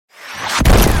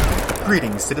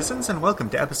Greetings, citizens, and welcome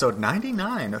to episode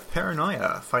 99 of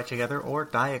Paranoia, Fight Together or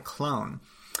Die a Clone.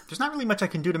 There's not really much I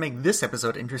can do to make this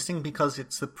episode interesting because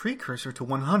it's the precursor to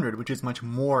 100, which is much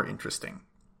more interesting.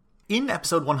 In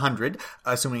episode 100,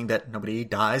 assuming that nobody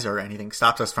dies or anything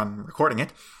stops us from recording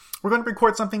it, we're going to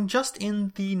record something just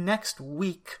in the next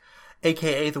week,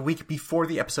 aka the week before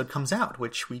the episode comes out,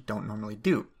 which we don't normally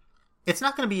do. It's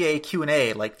not going to be a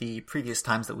Q&A like the previous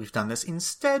times that we've done this.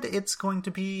 Instead, it's going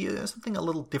to be something a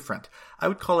little different. I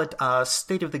would call it a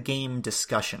state of the game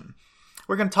discussion.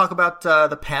 We're going to talk about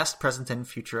the past, present, and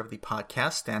future of the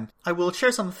podcast, and I will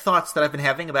share some thoughts that I've been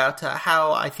having about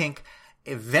how I think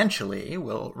eventually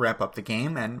we'll wrap up the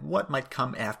game and what might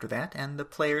come after that, and the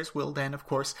players will then, of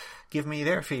course, give me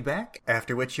their feedback,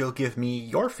 after which you'll give me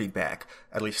your feedback.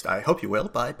 At least I hope you will,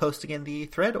 by posting in the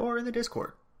thread or in the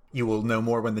Discord. You will know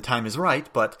more when the time is right,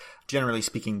 but generally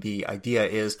speaking, the idea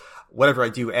is whatever I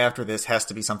do after this has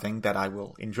to be something that I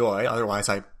will enjoy, otherwise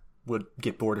I would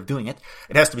get bored of doing it.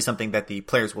 It has to be something that the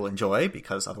players will enjoy,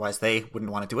 because otherwise they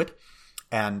wouldn't want to do it.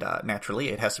 And naturally,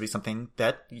 it has to be something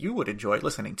that you would enjoy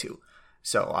listening to.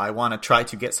 So I want to try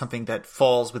to get something that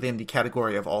falls within the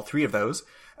category of all three of those,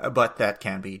 but that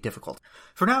can be difficult.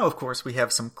 For now, of course, we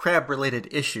have some crab-related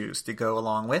issues to go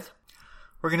along with.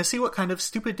 We're going to see what kind of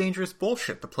stupid, dangerous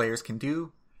bullshit the players can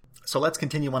do. So let's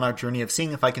continue on our journey of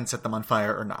seeing if I can set them on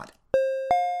fire or not.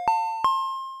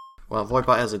 Well,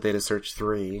 Voidbot has a data search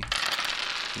 3.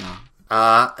 No.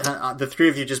 The three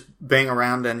of you just bang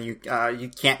around and you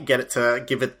can't get it to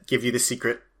give you the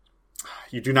secret.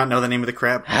 You do not know the name of the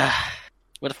crab.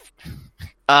 What if...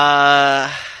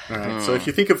 Alright, so if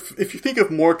you think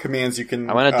of more commands, you can.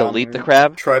 I want to delete the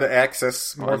crab. Try to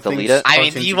access more things. Delete it. I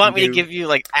mean, do you want me to give you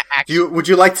like? Would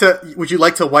you like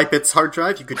to wipe its hard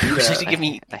drive? You could do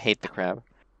that. I hate the crab.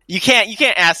 You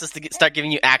can't ask us to start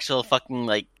giving you actual fucking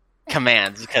like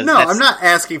commands because I'm not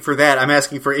asking for that. I'm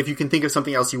asking for if you can think of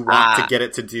something else you want to get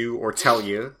it to do or tell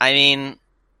you. I mean,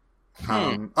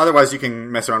 otherwise you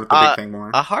can mess around with the big thing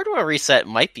more. A hardware reset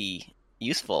might be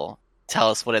useful. Tell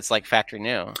us what it's like factory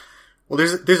new. Well,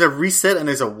 there's a reset and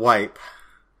there's a wipe.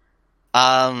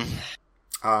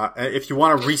 If you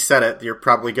want to reset it, you're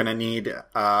probably going to need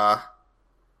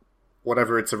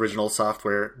whatever its original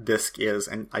software disk is,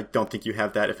 and I don't think you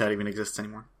have that if that even exists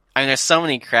anymore. I mean, there's so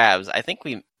many crabs. I think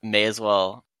we may as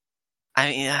well. I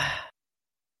mean,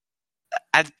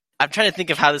 I'm trying to think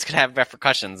of how this could have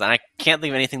repercussions, and I can't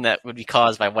think of anything that would be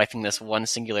caused by wiping this one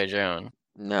singular drone.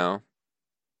 No,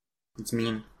 it's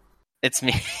mean. It's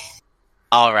me.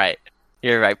 All right.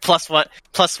 You're right. Plus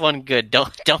one good.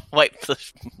 Don't wipe the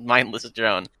mindless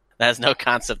drone. That has no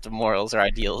concept of morals or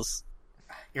ideals.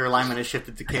 Your alignment is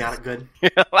shifted to chaotic good.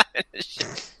 Your alignment is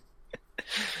shifted.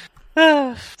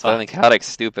 So I think chaotic's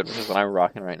stupid, which is what I'm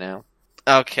rocking right now.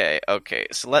 Okay.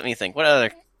 So let me think. What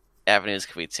other avenues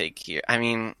could we take here? I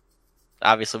mean,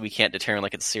 obviously we can't determine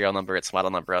like its serial number, its model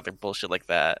number, other bullshit like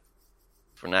that.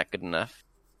 If we're not good enough.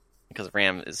 Because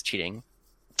RAM is cheating.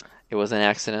 It was an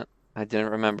accident. I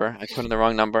didn't remember. I put in the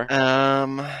wrong number.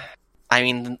 I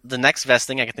mean, the next best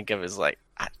thing I can think of is like,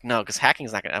 no, because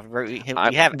hacking's not gonna. We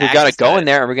got to go in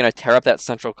there and we're gonna tear up that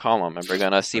central column and we're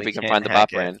gonna see if we can find the bot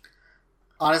brain.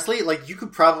 Honestly, like you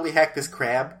could probably hack this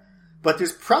crab, but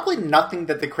there's probably nothing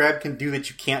that the crab can do that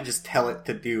you can't just tell it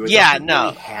to do. It doesn't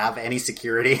really have any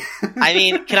security. I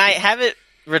mean, can I have it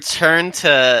return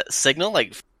to signal?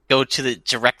 Like, go to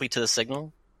directly to the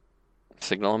signal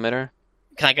emitter.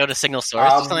 Can I go to signal source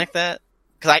or something like that?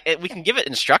 Because we can give it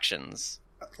instructions.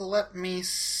 Let me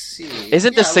see.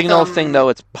 Isn't the signal thing though?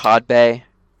 It's pod bay.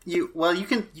 You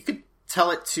could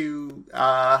tell it to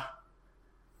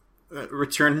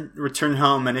return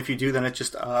home, and if you do, then it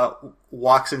just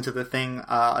walks into the thing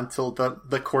until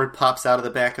the cord pops out of the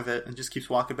back of it and just keeps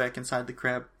walking back inside the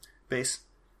crab base.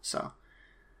 So.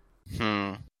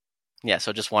 Yeah.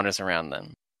 So it just wanders around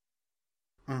then.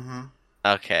 Mm-hmm.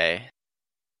 Okay.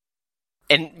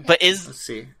 But is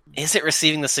it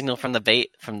receiving the signal from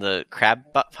the crab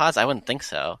pods? I wouldn't think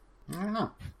so. I don't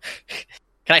know.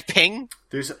 Can I ping?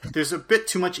 There's a bit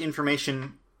too much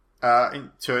information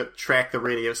to track the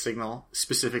radio signal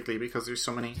specifically because there's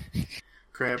so many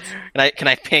crabs. Can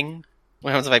I ping?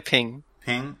 What happens if I ping?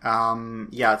 Ping?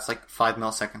 Yeah, it's like 5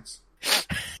 milliseconds.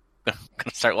 I'm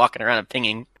gonna start walking around and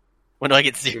pinging. When do I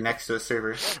get 0? You're next to the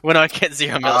server. When do I get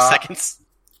 0 milliseconds?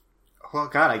 Well,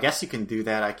 God, I guess you can do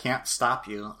that. I can't stop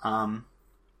you.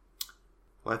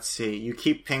 Let's see. You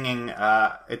keep pinging.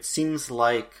 It seems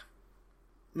like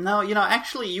no.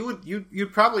 Actually,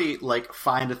 you'd probably like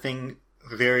find a thing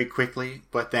very quickly,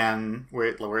 but then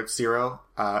where it's 0,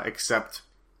 except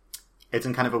it's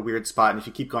in kind of a weird spot, and if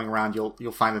you keep going around,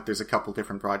 you'll find that there's a couple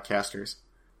different broadcasters.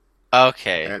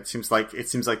 Okay. It seems like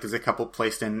there's a couple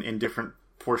placed in different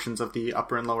portions of the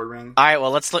upper and lower ring. All right.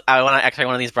 Well, let's look. I want to activate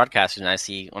one of these broadcasters, and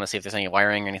want to see if there's any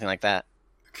wiring or anything like that.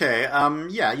 Okay.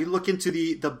 Yeah. You look into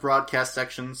the broadcast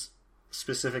sections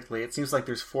specifically. It seems like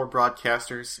there's 4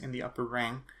 broadcasters in the upper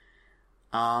ring.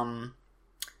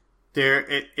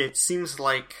 It seems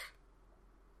like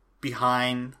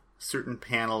behind certain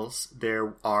panels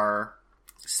there are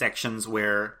sections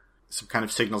where some kind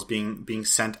of signals being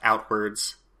sent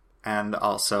outwards, and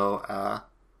also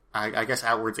I guess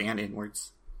outwards and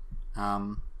inwards,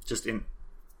 just in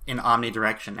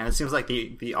omnidirection. And it seems like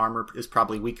the armor is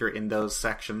probably weaker in those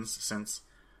sections since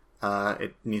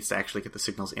it needs to actually get the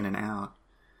signals in and out.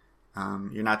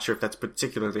 You're not sure if that's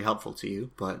particularly helpful to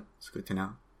you, but it's good to know.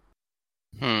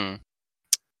 And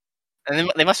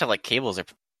they must have like cables or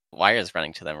wires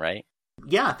running to them, right?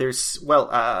 Yeah, there's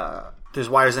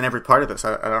wires in every part of this.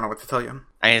 I don't know what to tell you.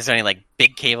 Is there any like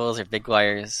big cables or big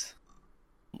wires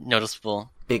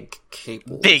noticeable? Big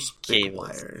cables. Big cables.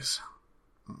 Wires.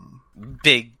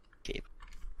 Big cables.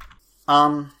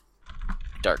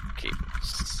 Dark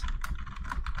cables.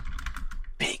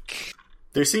 Big.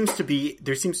 There seems to be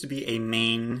a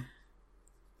main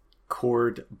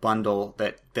cord bundle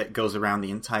that goes around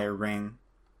the entire ring.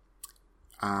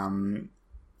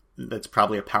 That's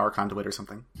probably a power conduit or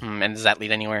something. And does that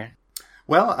lead anywhere?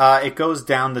 Well, it goes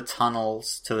down the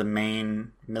tunnels to the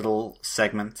main middle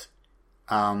segment.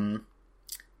 And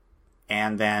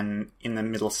then in the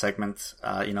middle segment,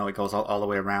 it goes all the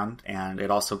way around, and it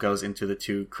also goes into the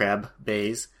 2 crab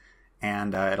bays,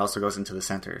 and it also goes into the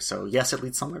center. So yes, it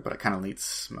leads somewhere, but it kind of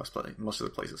leads most of the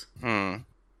places.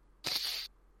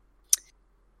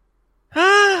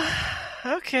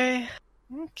 Okay.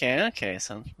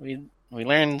 So we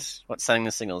learned what sending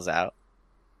the signals out.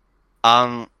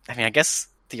 I guess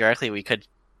theoretically we could,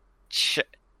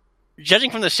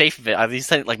 judging from the shape of it, are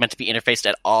these like meant to be interfaced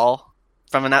at all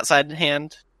from an outside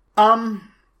hand?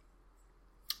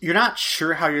 You're not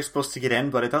sure how you're supposed to get in,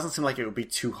 but it doesn't seem like it would be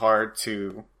too hard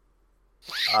to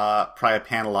pry a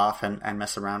panel off and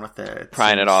mess around with it.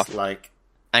 Prying it off.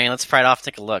 Let's pry it off,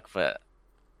 take a look, but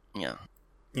yeah.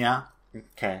 Yeah?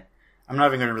 Okay. I'm not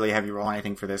even going to really have you roll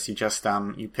anything for this. You just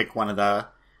you pick one of the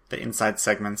inside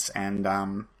segments, and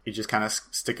you just kind of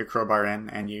stick a crowbar in,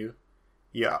 and you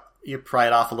pry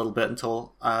it off a little bit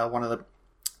until one of the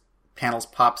panels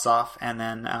pops off, and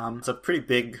then it's a pretty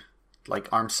big, like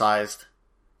arm-sized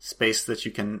space that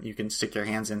you can stick your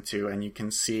hands into, and you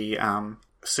can see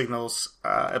signals.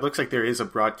 It looks like there is a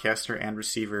broadcaster and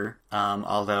receiver,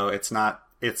 although it's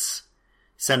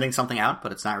sending something out,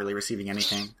 but it's not really receiving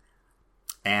anything.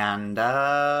 And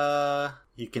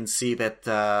you can see that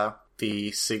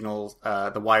the signal,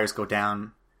 the wires go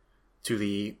down to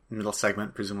the middle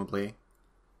segment, presumably.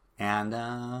 And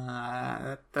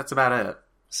that's about it.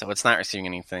 So it's not receiving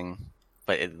anything,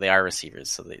 but they are receivers,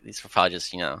 so these are probably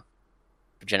just, for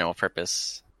general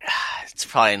purpose. It's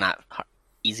probably not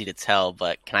easy to tell,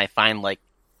 but can I find,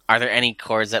 are there any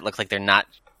cords that look like they're not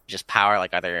just power?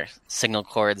 Like, are there signal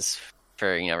cords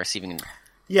for, receiving?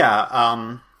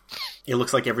 Yeah, it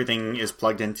looks like everything is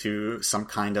plugged into some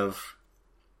kind of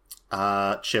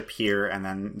chip here, and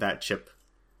then that chip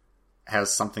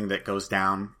has something that goes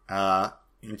down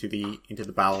into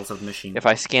the bowels of the machine. If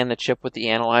I scan the chip with the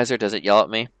analyzer, does it yell at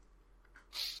me?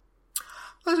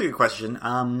 That's a good question.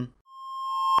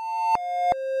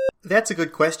 That's a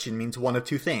good question means one of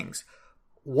two things.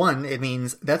 One, it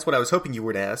means that's what I was hoping you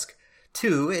would ask.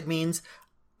 Two, it means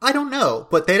I don't know,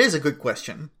 but that is a good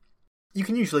question. You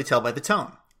can usually tell by the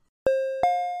tone.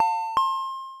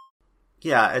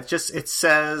 Yeah, it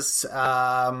says,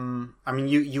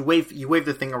 you wave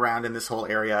the thing around in this whole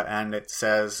area, and it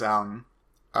says, some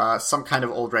kind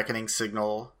of old reckoning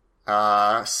signal,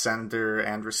 sender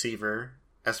and receiver.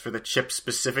 As for the chip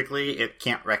specifically, it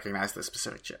can't recognize the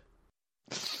specific chip.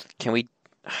 We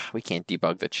can't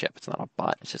debug the chip. It's not a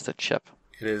bot, it's just a chip.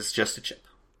 It is just a chip.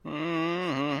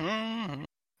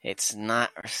 It's not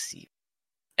received.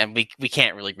 And we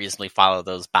can't really reasonably follow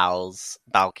those bowel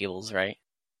cables, right?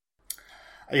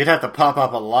 You'd have to pop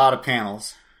up a lot of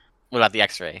panels. What about the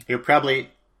X-ray? You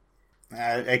probably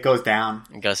it goes down.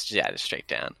 It goes just straight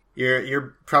down.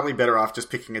 You're probably better off just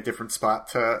picking a different spot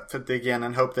to dig in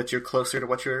and hope that you're closer to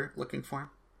what you're looking for.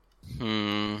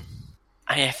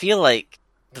 I feel like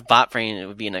the bot brain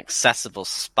would be an accessible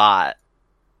spot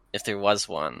if there was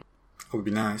one. It would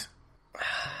be nice.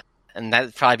 And that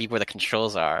would probably be where the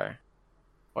controls are.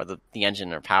 Or the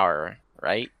engine or power,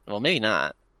 right? Well, maybe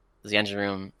not. There's the engine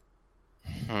room.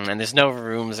 And there's no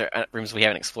rooms we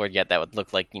haven't explored yet that would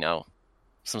look like,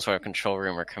 some sort of control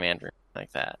room or command room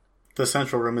like that. The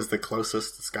central room is the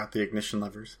closest. It's got the ignition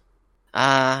levers.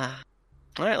 I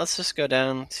All right, let's just go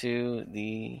down to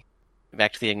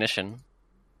back to the ignition,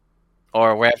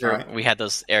 or wherever we had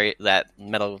that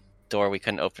metal door we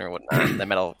couldn't open or whatnot. That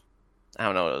metal, I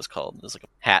don't know what it was called. It was like a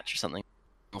hatch or something.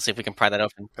 We'll see if we can pry that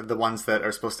open. The ones that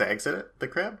are supposed to exit it, the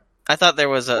crab? I thought there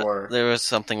was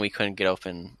something we couldn't get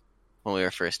open when we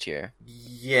were first here.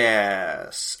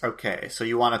 Yes. Okay, so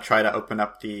you want to try to open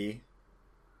up the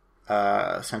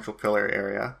central pillar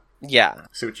area? Yeah.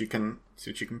 See what you can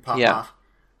pop off.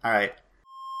 All right.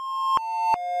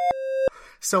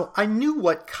 So I knew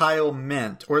what Kyle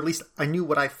meant, or at least I knew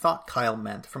what I thought Kyle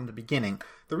meant from the beginning.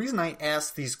 The reason I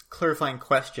asked these clarifying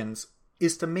questions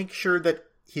is to make sure that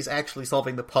he's actually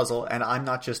solving the puzzle, and I'm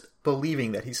not just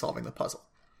believing that he's solving the puzzle.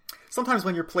 Sometimes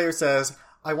when your player says,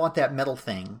 I want that metal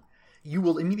thing, you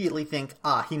will immediately think,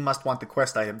 he must want the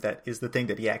quest item that is the thing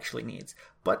that he actually needs.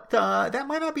 But that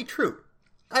might not be true.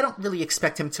 I don't really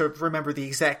expect him to remember the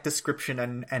exact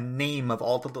description and name of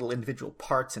all the little individual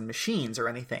parts and machines or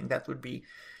anything. That would be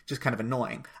just kind of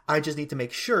annoying. I just need to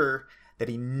make sure that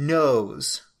he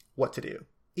knows what to do,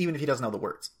 even if he doesn't know the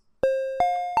words.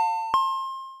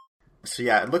 So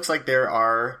yeah, it looks like there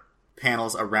are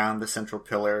panels around the central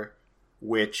pillar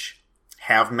which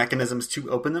have mechanisms to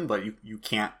open them, but you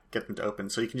can't get them to open.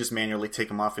 So you can just manually take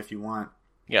them off if you want.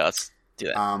 Yeah, let's do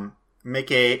that.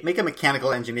 Make a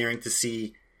mechanical engineering to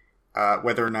see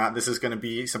whether or not this is going to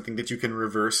be something that you can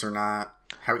reverse or not.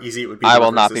 How easy it would be. I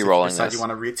will not be rolling this. You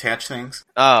want to reattach things?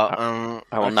 I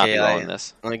will not be rolling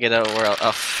this. Let me get a world.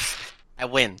 Oh, I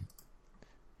win.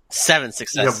 7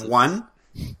 successes. You have 1?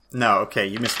 No, okay,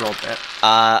 you misrolled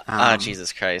that.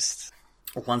 Jesus Christ.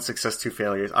 1 success, 2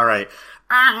 failures. All right.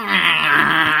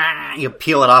 You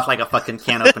peel it off like a fucking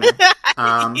can opener.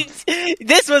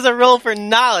 This was a roll for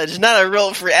knowledge, not a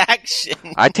roll for action.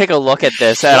 I take a look at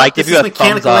this and I give you a thumbs up.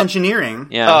 Mechanical engineering.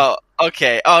 Yeah. Oh,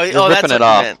 okay. You're that's ripping what it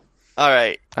off. you meant. All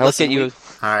right. I look at you.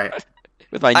 All right.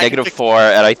 With my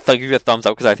 -4, and I give you a thumbs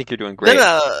up because I think you're doing great.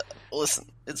 No.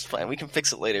 Listen, it's fine. We can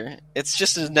fix it later. It's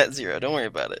just a net 0. Don't worry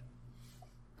about it.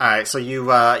 All right. So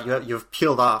you've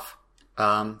peeled off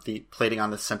the plating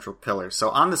on the central pillar. So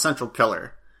on the central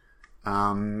pillar,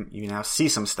 you now see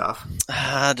some stuff.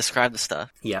 Describe the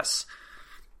stuff. Yes.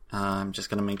 I'm just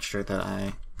going to make sure that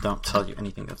I don't tell you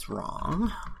anything that's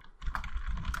wrong.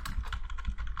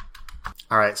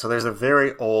 Alright, so there's a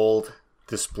very old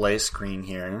display screen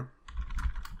here.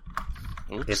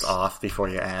 Oops. It's off before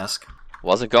you ask.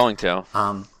 Wasn't going to.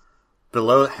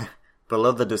 Below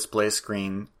the display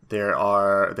screen,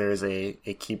 there's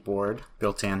a keyboard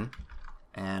built in.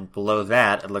 And below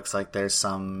that, it looks like there's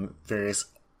some various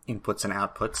inputs and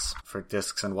outputs for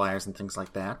disks and wires and things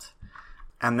like that.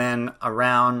 And then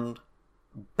around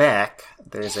back,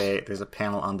 there's a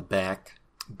panel on the back.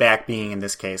 Back being, in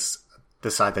this case,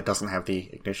 the side that doesn't have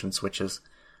the ignition switches.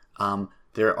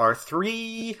 There are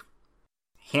 3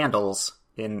 handles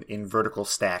in vertical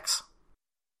stacks.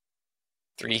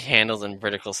 3 handles in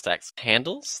vertical stacks.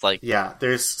 Handles? Like Yeah,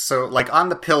 like on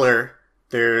the pillar,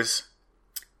 there's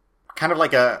kind of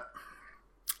like a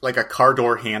car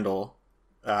door handle,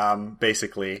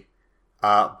 basically,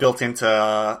 built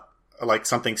into like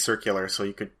something circular, so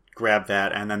you could grab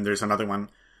that, and then there's another one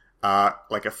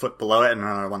like a foot below it, and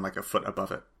another one like a foot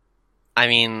above it. I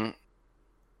mean,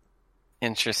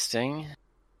 interesting.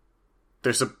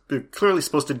 They're clearly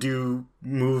supposed to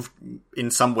move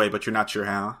in some way, but you're not sure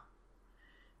how.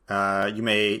 You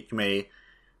may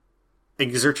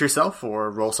exert yourself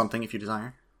or roll something if you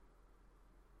desire.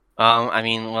 I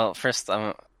mean, well, first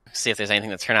see if there's anything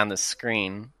to turn on the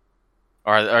screen,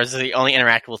 or is it the only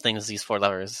interactable things these 4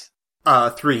 levers?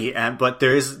 3, but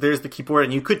there's the keyboard,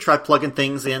 and you could try plugging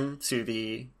things in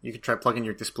you could try plugging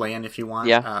your display in if you want.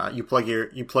 Yeah. You plug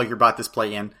your bot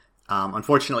display in.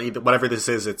 Unfortunately, whatever this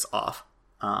is, it's off.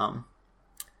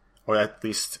 Or at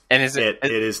least, and it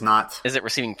is not. Is it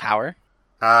receiving power?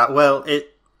 Well,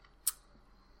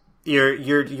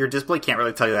 your display can't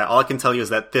really tell you that. All I can tell you is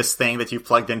that this thing that you've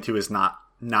plugged into is not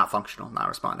functional, not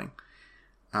responding.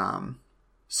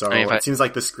 So it seems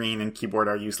like the screen and keyboard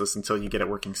are useless until you get it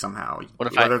working somehow.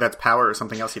 Whether that's power or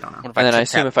something else, you don't know. And then I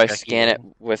assume if I scan it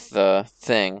with the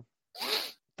thing,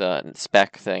 the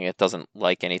spec thing, it doesn't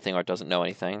like anything or doesn't know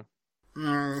anything.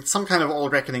 Some kind of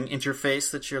old reckoning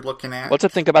interface that you're looking at. What's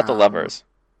it think about the levers?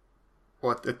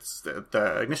 It's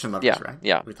the ignition levers, right?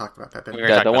 Yeah. We talked about that.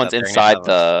 The ones inside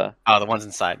the... Oh, the ones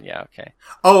inside, yeah, okay.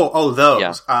 Oh,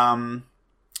 those. Yeah.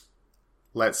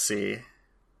 Let's see.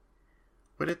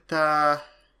 Would it, No,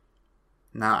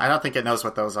 I don't think it knows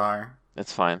what those are.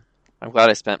 It's fine. I'm glad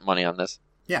I spent money on this.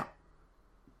 Yeah.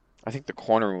 I think the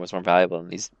corner room was more valuable than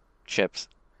these chips.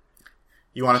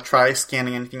 You want to try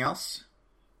scanning anything else?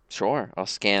 Sure, I'll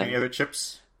scan. Any other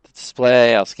chips? Let's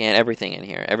display. I'll scan everything in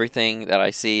here. Everything that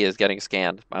I see is getting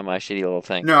scanned by my shitty little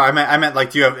thing. No, I meant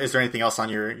like, is there anything else on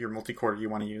your multi-core you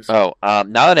want to use? Oh, now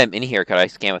that I'm in here, could I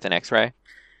scan with an X-ray?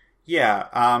 Yeah,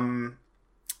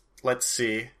 let's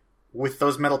see. With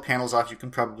those metal panels off, you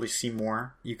can probably see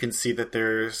more. You can see that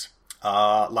there's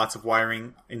lots of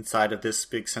wiring inside of this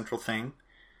big central thing.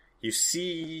 You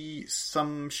see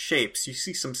some shapes. You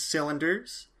see some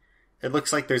cylinders. It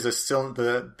looks like there's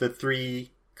the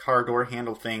 3 car door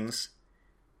handle things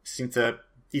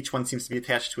each one seems to be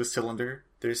attached to a cylinder.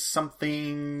 There's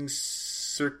something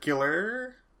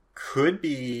circular. Could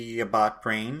be a bot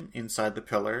brain inside the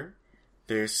pillar.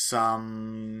 There's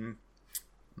some...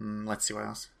 let's see what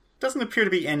else. Doesn't appear to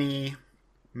be any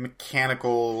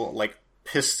mechanical, like,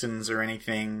 pistons or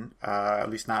anything. At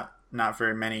least not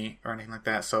very many or anything like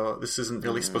that. So this isn't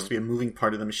really supposed to be a moving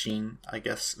part of the machine. I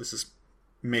guess this is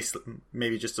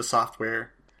maybe just a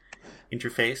software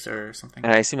interface or something.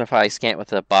 And I assume if I scan it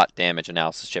with a bot damage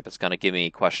analysis chip, it's going to give me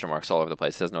question marks all over the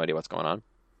place. It has no idea what's going on.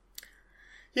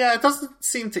 Yeah, it doesn't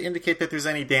seem to indicate that there's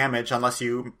any damage unless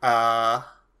you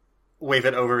wave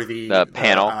it over the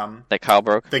panel that Kyle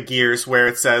broke. The gears where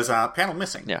it says panel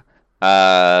missing. Yeah.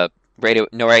 No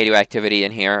radioactivity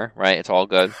in here, right? It's all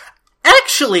good.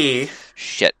 Actually,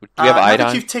 shit. Do you have iodine?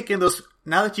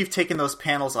 Now that you've taken those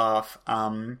panels off,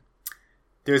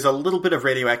 there's a little bit of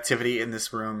radioactivity in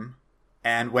this room,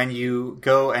 and when you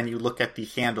go and you look at the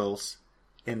handles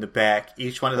in the back,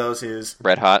 each one of those is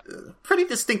red hot, pretty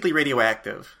distinctly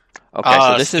radioactive. Okay,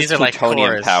 so this is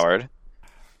plutonium powered.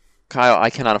 Kyle,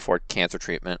 I cannot afford cancer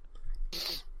treatment.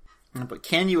 But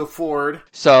can you afford?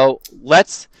 So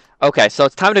okay, so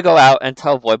it's time to go out and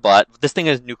tell Voidbot this thing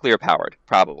is nuclear powered,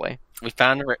 probably. We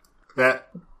found that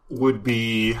would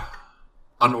be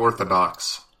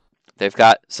unorthodox. They've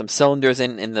got some cylinders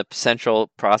in the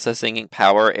central processing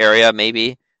power area,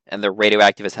 maybe, and they're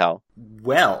radioactive as hell.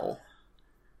 Well,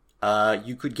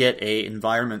 you could get a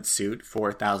environment suit for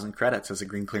 1,000 credits as a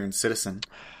green clearance citizen,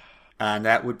 and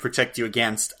that would protect you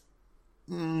against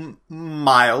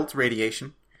mild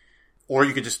radiation. Or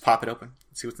you could just pop it open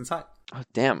and see what's inside. Oh,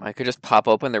 damn, I could just pop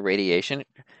open the radiation?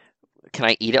 Can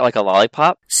I eat it like a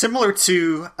lollipop? Similar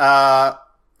to a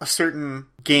certain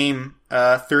game,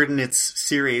 third in its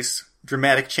series,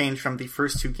 dramatic change from the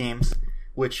first 2 games,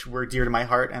 which were dear to my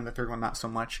heart, and the third one not so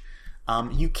much.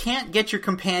 You can't get your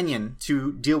companion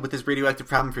to deal with this radioactive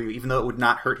problem for you, even though it would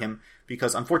not hurt him,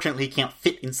 because unfortunately he can't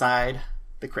fit inside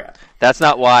the crab. That's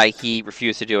not why he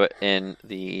refused to do it in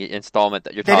the installment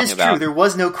that you're talking about. That is true. There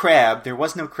was no crab,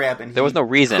 and there was no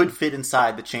reason. Could fit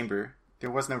inside the chamber. There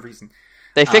was no reason.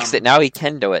 They fixed it. Now he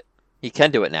can do it. He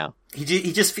can do it now.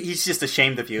 He's just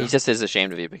ashamed of you. He just is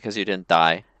ashamed of you because you didn't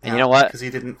die. And you know what? Because he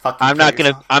didn't fucking. I'm not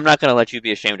gonna let you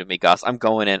be ashamed of me, Gus. I'm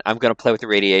going in. I'm gonna play with the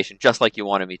radiation just like you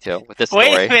wanted me to with this story.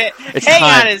 Wait a minute. It's Hang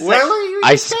time. on a second.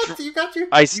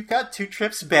 Well, you got 2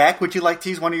 trips back. Would you like to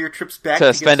use one of your trips back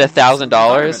to spend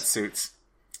 $1,000? Suits.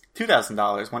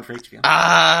 $2,000, one for each of you.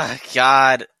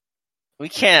 God, we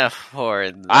can't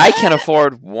afford that. I can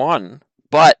afford one,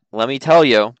 but let me tell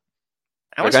you,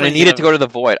 we're gonna need it to go to the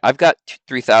void. I've got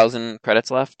 3,000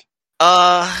 credits left.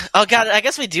 Oh god, I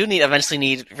guess we do eventually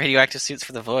need radioactive suits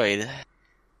for the void.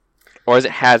 Or is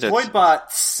it hazards?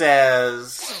 Voidbot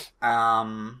says,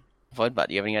 Voidbot,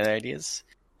 do you have any other ideas?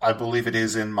 I believe it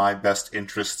is in my best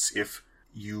interests if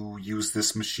you use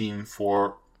this machine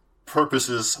for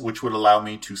purposes which would allow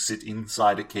me to sit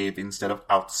inside a cave instead of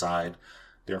outside.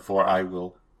 Therefore, I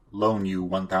will loan you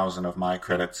 1,000 of my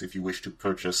credits if you wish to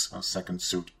purchase a second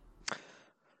suit.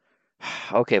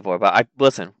 Okay, boy, but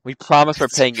listen, we promise we're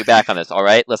paying you back on this,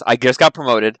 alright? Listen, I just got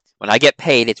promoted. When I get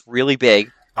paid, it's really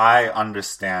big. I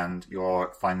understand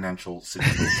your financial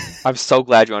situation. I'm so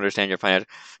glad you understand your financial...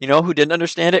 You know who didn't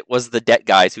understand it? Was the debt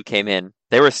guys who came in.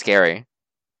 They were scary.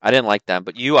 I didn't like them,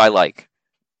 but you I like.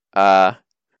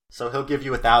 So he'll give you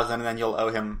 1,000, and then you'll owe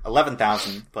him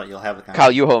 11,000, but you'll have the...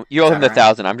 Kyle, you owe him the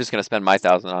 1,000. I'm just going to spend my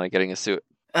 1,000 on getting a suit.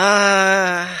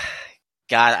 God,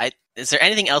 is there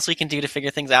anything else we can do to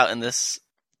figure things out in this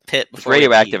pit? It's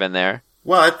radioactive in there.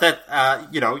 Well,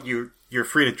 you're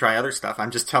free to try other stuff.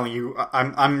 I'm just telling you,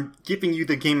 I'm giving you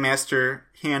the Game Master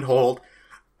handhold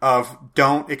of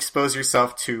don't expose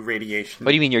yourself to radiation.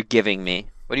 What do you mean you're giving me?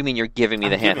 What do you mean you're giving me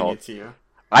the handhold? It to you.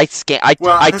 I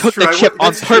took the chip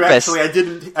on purpose.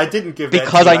 Actually, I didn't give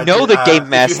because that to you. I know the Game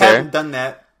Master.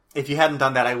 If you hadn't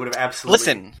done that, I would have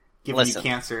absolutely given you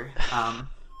cancer.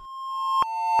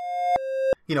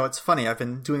 You know, it's funny, I've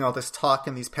been doing all this talk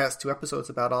in these past 2 episodes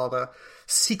about all the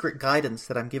secret guidance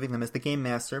that I'm giving them as the Game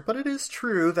Master, but it is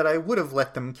true that I would have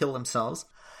let them kill themselves.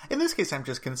 In this case, I'm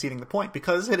just conceding the point,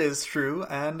 because it is true,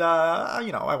 and,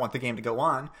 I want the game to go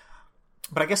on.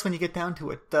 But I guess when you get down to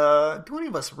it, do any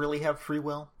of us really have free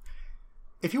will?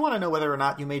 If you want to know whether or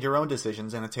not you made your own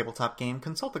decisions in a tabletop game,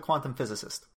 consult a quantum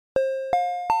physicist.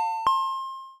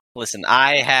 Listen,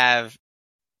 I have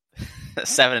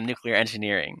 7 in nuclear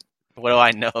engineering. What do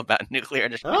I know about nuclear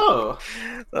engineering? Oh,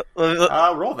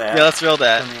 roll that. Yeah, let's roll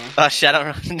that. Oh shit,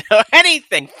 I don't know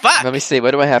anything. Fuck! Let me see.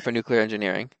 What do I have for nuclear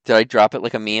engineering? Did I drop it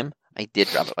like a meme? I did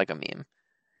drop it like a meme.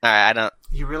 Alright, I don't...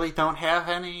 You really don't have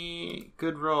any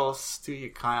good rolls, do you,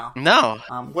 Kyle? No.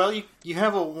 Well, you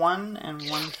have a 1 and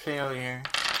 1 failure,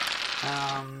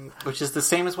 which is the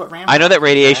same as what Ram. I know that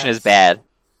radiation is bad.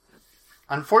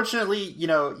 Unfortunately,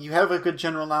 you have a good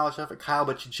general knowledge of it, Kyle,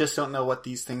 but you just don't know what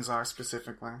these things are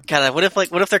specifically. God, what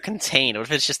if they're contained? What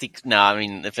if it's just no? I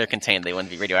mean, if they're contained, they wouldn't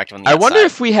be radioactive on the I outside. wonder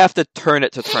if we have to turn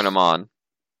it to turn them on.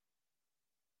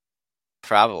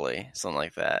 Probably something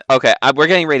like that. Okay, we're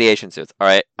getting radiation suits. All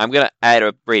right, I'm gonna add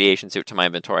a radiation suit to my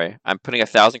inventory. I'm putting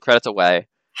 1,000 credits away.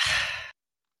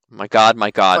 My God.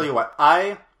 Tell you what,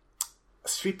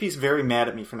 Sweet Pea's very mad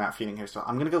at me for not feeding her, so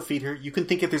I'm gonna go feed her. You can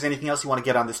think if there's anything else you want to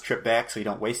get on this trip back, so you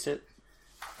don't waste it.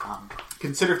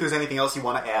 Consider if there's anything else you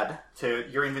want to add to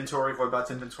your inventory,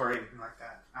 Voidbot's inventory, anything like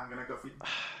that. I'm gonna go feed her.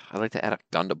 I'd like to add a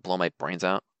gun to blow my brains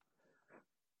out.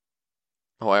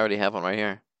 Oh, I already have one right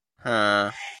here.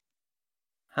 Huh.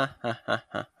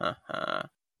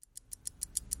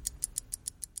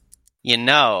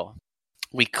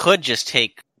 We could just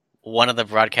take one of the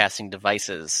broadcasting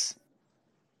devices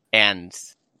and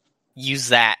use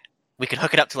that. We could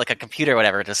hook it up to like a computer or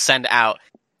whatever to send out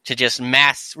to just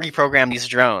mass reprogram these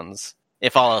drones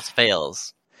if all else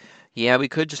fails. Yeah, we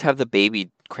could just have the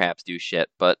baby craps do shit,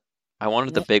 but I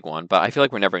wanted the big one, but I feel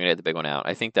like we're never going to get the big one out.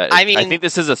 I think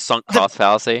this is a sunk cost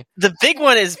fallacy. The big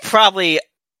one is probably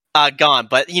gone,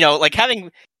 but like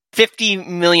having 50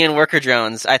 million worker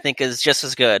drones, I think is just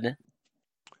as good.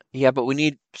 Yeah, but we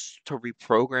need to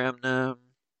reprogram them.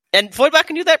 And Voidbot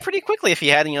can do that pretty quickly if he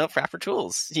had, proper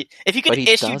tools. If you could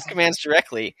issue commands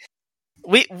directly,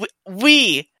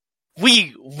 we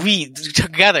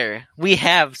together, we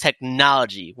have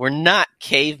technology. We're not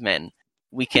cavemen.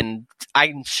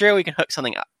 I'm sure we can hook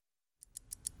something up.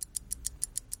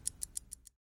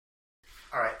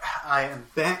 Alright, I am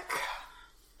back.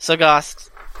 So,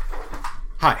 Gost.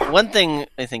 Hi. One thing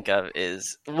I think of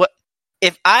is, what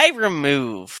if I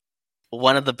remove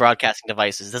one of the broadcasting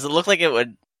devices, does it look like it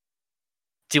would...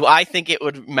 Do I think it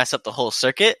would mess up the whole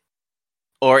circuit?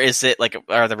 Or is it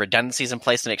are the redundancies in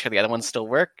place to make sure the other ones still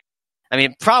work? I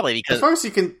mean, probably, because... As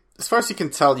far as you can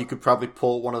tell, you could probably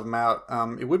pull one of them out.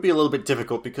 It would be a little bit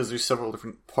difficult because there's several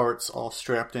different parts all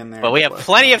strapped in there. But we have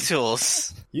plenty of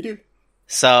tools. You do.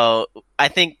 So, I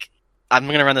think I'm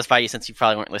going to run this by you since you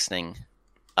probably weren't listening.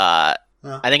 I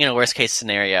think in a worst case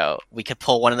scenario, we could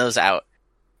pull one of those out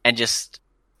and just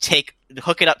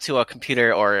hook it up to a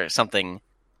computer or something,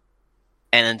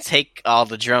 and then take all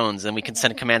the drones, and we can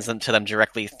send commands to them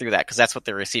directly through that, because that's what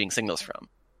they're receiving signals from.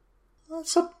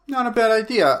 That's not a bad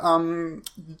idea.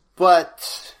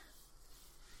 But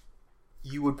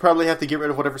you would probably have to get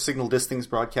rid of whatever signal this thing's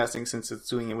broadcasting, since it's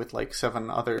doing it with 7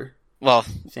 other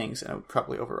things, and it would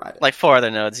probably override it. 4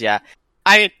 other nodes, yeah.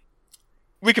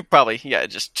 We could probably,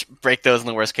 just break those in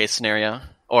the worst case scenario,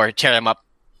 or tear them up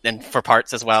and for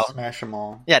parts as well. Smash them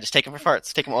all. Yeah, just take them for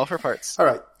parts. Take them all for parts. All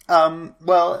right.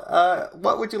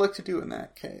 What would you like to do in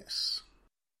that case?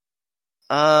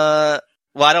 Well,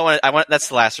 I want that's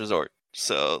the last resort.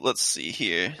 So let's see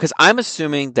here. Because I'm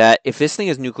assuming that if this thing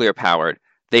is nuclear powered,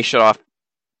 they shut off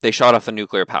the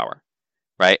nuclear power,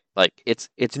 right? Like it's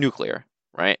nuclear,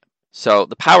 right? So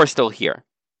the power's still here,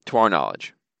 to our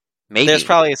knowledge. Maybe there's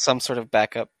probably some sort of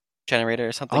backup generator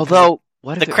or something. Although,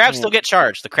 what if the crabs still get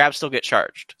charged? The crabs still get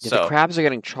charged. Yeah, so the crabs are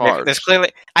getting charged. There's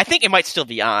clearly. I think it might still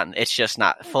be on. It's just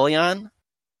not fully on.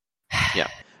 Yeah.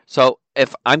 So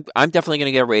if I'm definitely going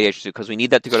to get a radiation suit because we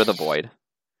need that to go to the void,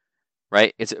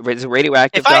 right? Is it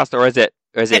radioactive dust or is it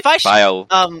bio?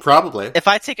 Probably. If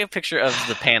I take a picture of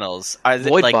the panels, are they,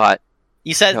 Voidbot.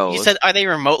 You said are they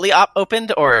remotely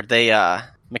opened or are they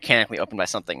mechanically opened by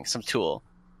some tool?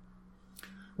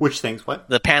 Which things? What?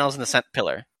 The panels in the center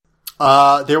pillar.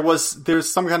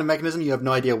 There's some kind of mechanism. You have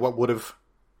no idea what would have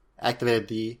activated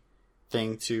the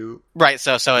thing to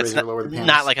so it's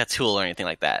not like a tool or anything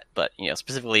like that, but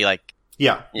specifically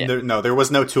there was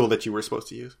no tool that you were supposed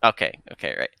to use. Okay,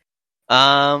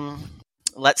 right.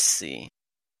 Let's see.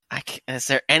 Is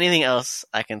there anything else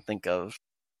I can think of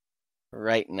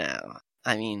right now?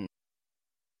 I mean,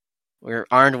 we're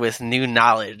armed with new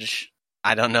knowledge.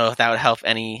 I don't know if that would help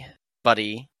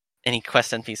anybody, any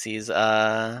Quest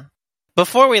NPCs.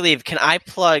 Before we leave, can I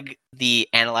plug the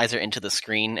analyzer into the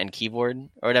screen and keyboard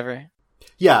or whatever?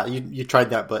 Yeah, you tried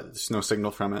that, but there's no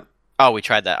signal from it. Oh, we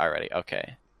tried that already.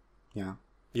 Okay. Yeah,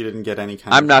 you didn't get any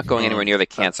kind I'm of not going anywhere near the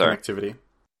cancer. connectivity.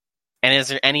 And is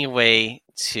there any way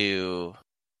to...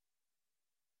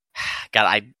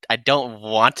 God, I don't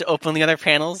want to open the other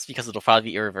panels because it'll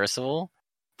probably be irreversible.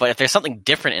 But if there's something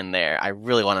different in there, I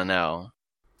really want to know.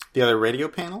 The other radio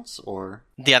panels, or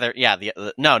The other, yeah,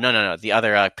 no, the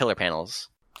other pillar panels.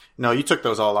 no? You took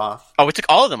those all off. Oh, we took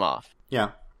all of them off.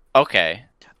 Yeah, Okay.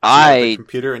 you got the I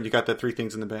computer, and you got the 3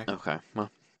 things in the back. okay. Well,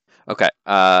 okay.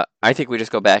 I think we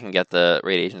just go back and get the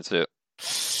radiation suit.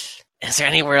 Is there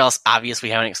anywhere else obvious we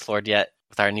haven't explored yet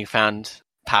with our newfound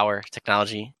power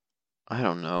technology? I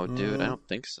don't know, dude. I don't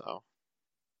think so.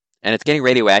 And it's getting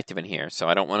radioactive in here, so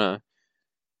I don't want to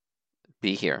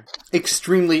be here.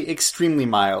 Extremely, extremely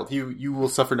mild. You will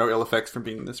suffer no ill effects from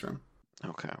being in this room.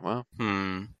 Okay, well,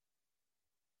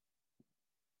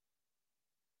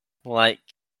 Like,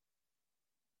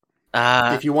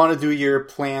 If you want to do your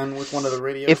plan with one of the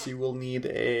radios, If- you will need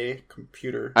a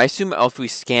computer. I assume if we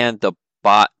scan the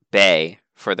bot bay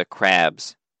for the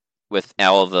crabs with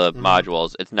all of the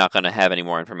modules, it's not going to have any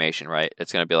more information, right?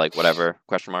 It's going to be like whatever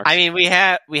question marks. I mean, we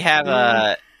have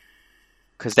because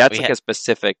that's we like a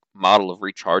specific model of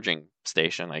recharging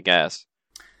station, I guess.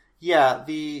 Yeah,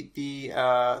 the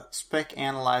spec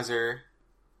analyzer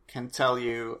can tell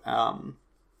you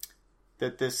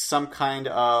that there's some kind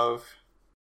of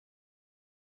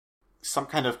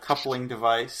coupling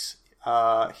device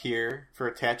here for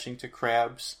attaching to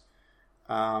crabs,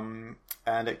 and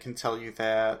it can tell you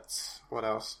that what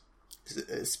else?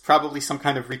 It's probably some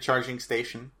kind of recharging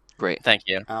station. Great, Thank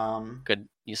you. Um, Good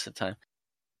use of time.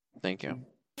 thank you.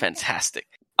 Fantastic.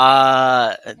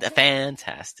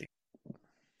 Fantastic.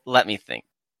 Let me think.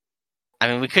 I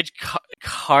mean, we could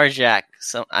carjack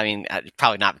some. I mean,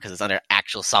 probably not because it's under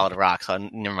actual solid rock. So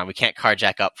never mind. We can't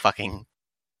carjack up fucking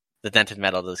the dented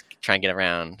metal to try and get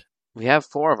around. We have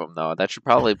 4 of them though. That should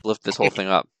probably lift this whole thing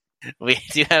up. We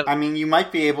do have. I mean, you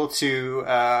might be able to.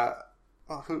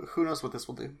 Well, who knows what this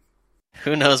will do?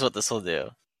 Who knows what this will do?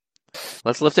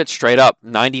 Let's lift it straight up,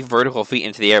 90 vertical feet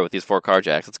into the air with these 4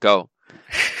 carjacks. Let's go.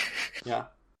 Yeah.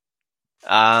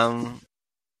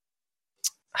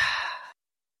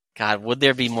 God, would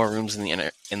there be more rooms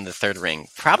in the third ring?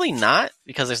 Probably not,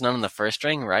 because there's none in the first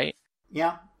ring, right?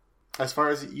 Yeah. As far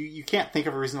as you can't think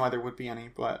of a reason why there would be any,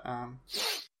 but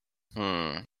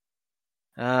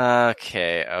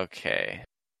Okay.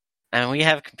 And we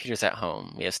have computers at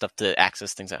home. We have stuff to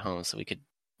access things at home, so we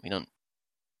don't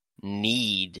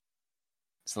need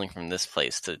something from this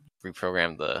place to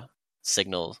reprogram the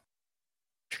signal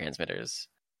transmitters.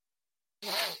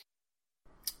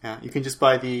 yeah, you can just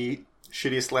buy the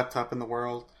shittiest laptop in the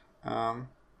world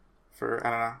for, I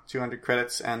don't know, 200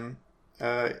 credits and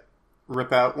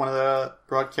rip out one of the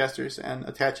broadcasters and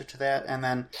attach it to that, and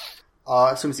then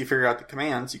as soon as you figure out the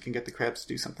commands, you can get the crabs to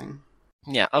do something.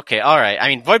 Yeah, okay, alright. I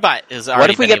mean, Voidbot is already... What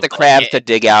if we get the crabs to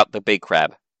dig out the big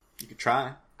crab? You could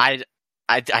try. I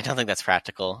don't think that's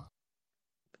practical.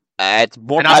 It's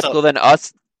more And also, practical than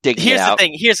us digging it out.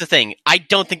 Here's the thing. I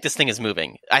don't think this thing is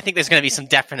moving. I think there's going to be some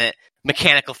definite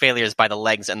mechanical failures by the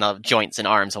legs and the joints and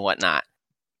arms and whatnot.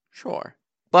 Sure.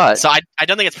 But So I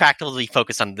don't think it's practical to be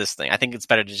focused on this thing. I think it's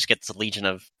better to just get this legion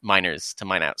of miners to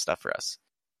mine out stuff for us.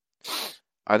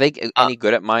 are they any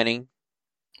good at mining?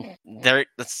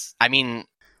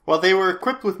 Well, they were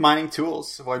equipped with mining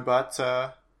tools,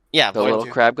 Voidbot. Yeah, The Void little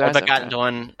crab guys? got Okay. into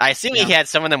one. I assume he had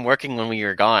some of them working when we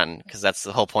were gone, because that's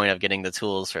the whole point of getting the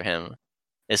tools for him,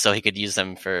 is so he could use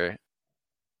them for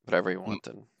Whatever you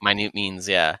wanted. minute means,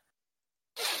 yeah.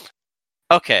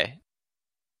 Okay,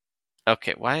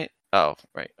 why? Oh,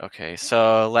 right, okay,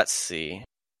 so let's see.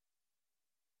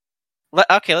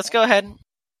 Let's go ahead.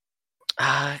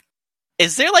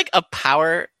 Is there, like, a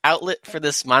power outlet for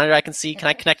this monitor I can see? Can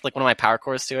I connect, like, one of my power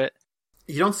cores to it?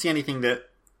 You don't see anything that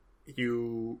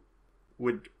you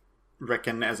would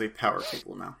reckon as a power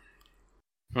cable now.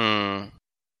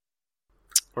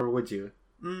 Or would you?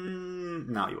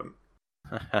 No, you wouldn't.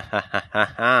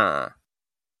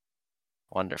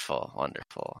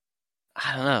 Wonderful.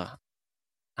 I don't know.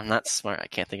 I'm not smart. I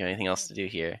can't think of anything else to do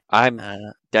here. I'm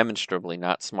demonstrably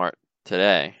not smart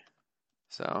today.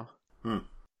 So.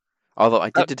 Although I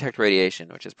did detect radiation,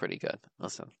 which is pretty good.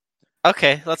 Listen.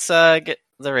 Okay, let's get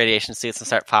the radiation suits and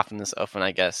start popping this open,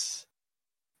 I guess.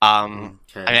 Okay. I mean,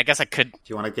 I guess I could... Do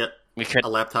you want to get We could... a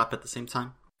laptop at the same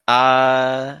time?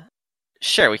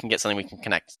 Sure, we can get something we can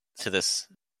connect to this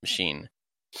machine.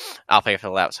 I'll pay for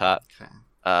the laptop. Okay.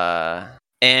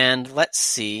 And let's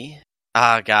see.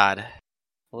 Oh, God.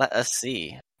 Let us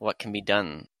see what can be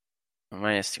done.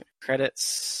 -2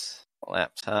 credits.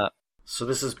 Laptop. So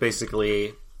this is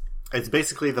basically It's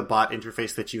basically the bot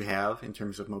interface that you have in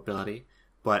terms of mobility,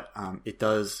 but it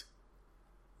does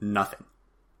nothing.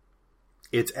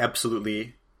 It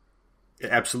absolutely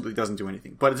doesn't do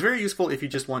anything. But it's very useful if you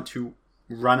just want to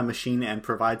run a machine and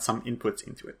provide some inputs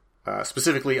into it.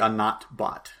 Specifically a not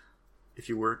bot. If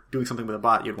you were doing something with a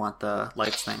bot, you'd want the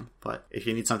lights thing. But if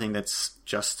you need something that's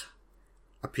just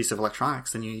a piece of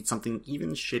electronics, then you need something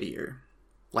even shittier.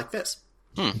 Like this.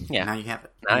 Yeah. Now you have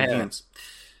it. Now in I your have hands.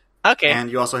 Okay. And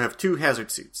you also have 2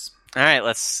 hazard suits. All right.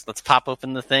 Let's pop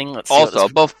open the thing. Let's see Also,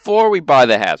 before we buy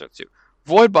the hazard suit,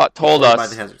 Voidbot told Before you buy us.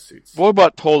 the hazard suits.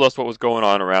 Voidbot told us what was going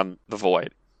on around the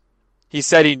void. He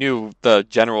said he knew the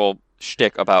general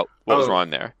shtick about what was wrong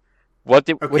there. Would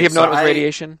he have known it was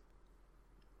radiation?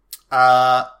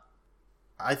 I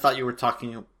thought you were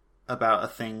talking about a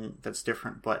thing that's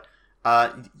different, but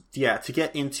yeah, to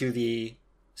get into the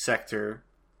sector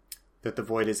that the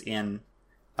void is in,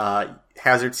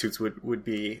 hazard suits would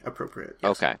be appropriate.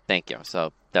 Yes. Okay, thank you.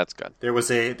 So that's good. There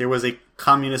was a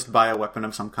communist bioweapon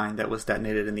of some kind that was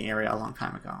detonated in the area a long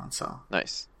time ago, and so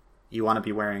Nice. you want to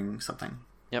be wearing something.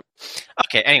 Yep.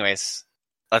 Okay. Anyways,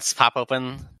 let's pop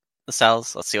open the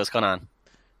cells. Let's see what's going on.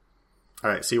 All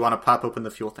right, so you want to pop open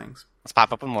the fuel things. Let's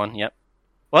pop open one. Yep.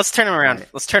 Well, let's turn them around. Right.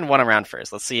 Let's turn one around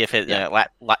first. Let's see if it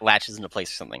latches into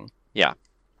place or something. Yeah.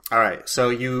 All right, so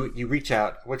you reach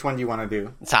out. Which one do you want to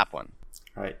do? The top one.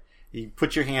 All right, you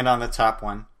put your hand on the top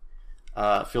one.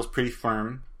 It feels pretty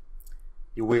firm.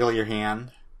 You wiggle your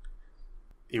hand.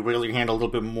 You wiggle your hand a little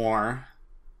bit more.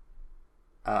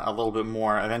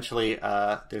 Eventually,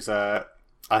 there's a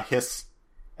hiss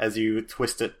as you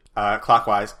twist it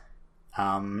clockwise,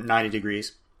 90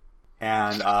 degrees,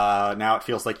 and now it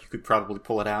feels like you could probably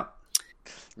pull it out.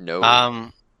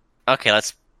 No. Okay,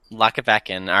 let's lock it back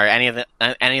in. Are any of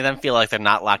them feel like they're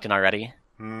not locked in already?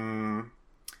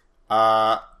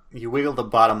 You wiggle the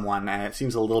bottom one, and it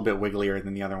seems a little bit wigglier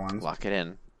than the other ones. Lock it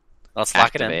in. Let's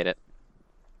lock it in. Activate it.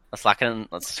 Let's lock it in.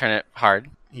 Let's turn it hard.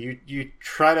 You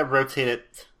try to rotate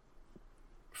it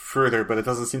further, but it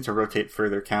doesn't seem to rotate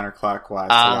further counterclockwise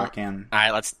to lock in. All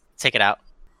right, let's take it out.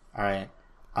 All right.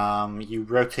 You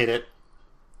rotate it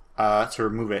to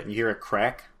remove it, and you hear a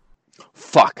crack.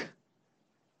 Fuck.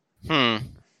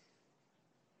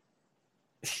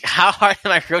 How hard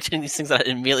am I rotating these things that it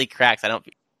immediately cracks? I don't.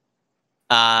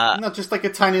 No, just like a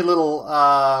tiny little,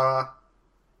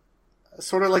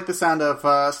 sort of like the sound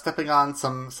of stepping on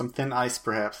some thin ice,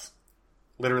 perhaps,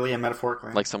 literally and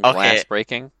metaphorically. Like some glass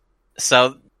breaking?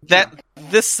 So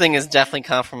this thing is definitely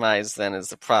compromised. Then is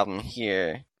the problem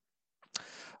here.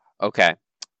 Okay.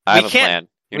 I have a plan.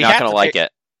 You're not going to like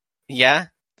it. Yeah?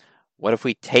 What if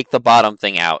we take the bottom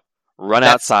thing out, run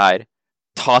outside,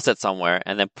 toss it somewhere,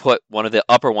 and then put one of the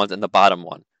upper ones in the bottom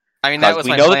one? I mean, that was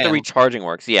we my know plan. that the recharging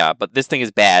works, yeah, but this thing is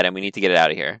bad, and we need to get it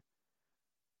out of here.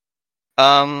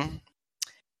 All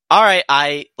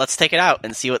right, let's take it out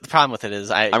and see what the problem with it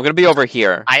is. I'm going to be over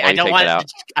here. I don't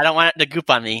want it to goop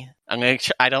on me.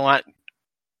 I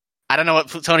don't know what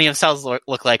plutonium cells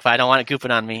look like, but I don't want it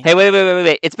gooping on me. Hey,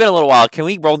 wait. It's been a little while. Can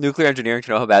we roll nuclear engineering to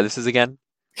know how bad this is again?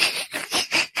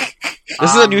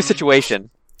 This is a new situation.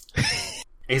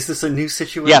 Is this a new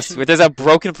situation? Yes, there's a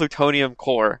broken plutonium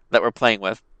core that we're playing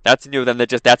with. That's new than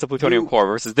that's a plutonium core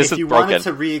versus this is broken. If you wanted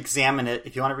to re-examine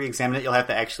it, you'll have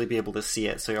to actually be able to see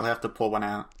it, so you'll have to pull one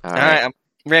out. All right.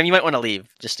 Ram, you might want to leave,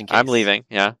 just in case. I'm leaving,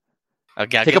 yeah.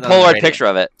 Okay, take a Polaroid picture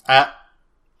of it.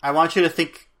 I want you to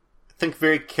think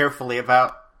very carefully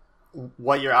about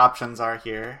what your options are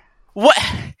here. What?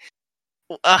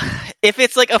 If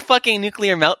it's like a fucking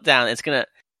nuclear meltdown, it's gonna...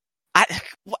 I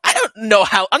don't know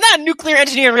how... I'm not a nuclear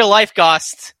engineer in real life,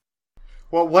 Gost!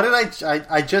 Well, what did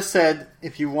I just said,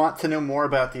 if you want to know more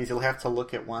about these, you'll have to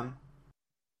look at one.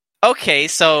 Okay,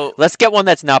 so... Let's get one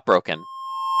that's not broken.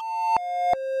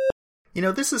 You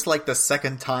know, this is like the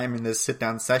second time in this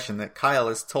sit-down session that Kyle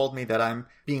has told me that I'm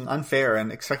being unfair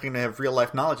and expecting to have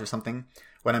real-life knowledge or something,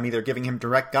 when I'm either giving him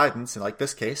direct guidance, like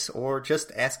this case, or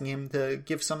just asking him to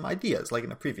give some ideas, like in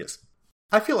the previous.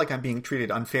 I feel like I'm being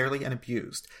treated unfairly and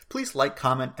abused. Please like,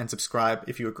 comment, and subscribe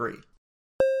if you agree.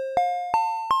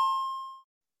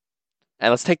 And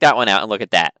let's take that one out and look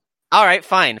at that. Alright,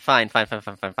 fine.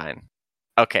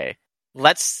 Okay,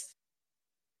 let's...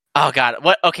 Oh god,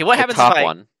 what happens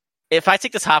if I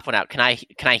take the top one out? Can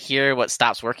I hear what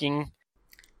stops working?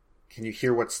 Can you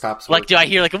hear what stops working? Like, do I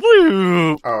hear like a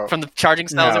woo from the charging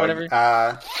cells or whatever?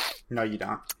 No, you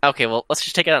don't. Okay, well, let's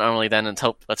just take it out normally then, and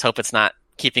let's hope it's not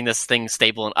keeping this thing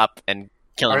stable and up and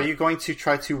killing it. Are you going to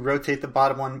try to rotate the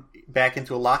bottom one back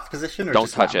into a locked position, or don't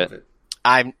just touch it?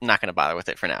 I'm not going to bother with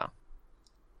it for now.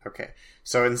 Okay,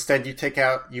 so instead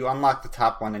you unlock the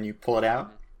top one and you pull it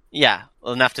out? Yeah,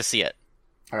 enough to see it.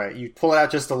 All right, you pull it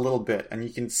out just a little bit, and you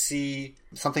can see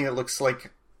something that looks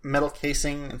like metal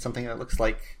casing and something that looks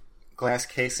like glass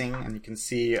casing, and you can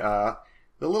see a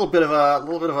little bit of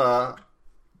a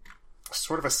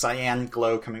sort of a cyan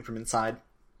glow coming from inside.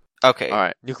 Okay. All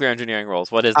right, nuclear engineering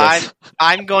rolls. What is this?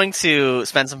 I'm going to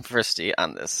spend some Felicity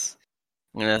on this.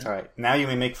 All right, now you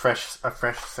may make a fresh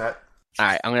set. All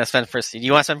right, I'm going to spend Felicity. Do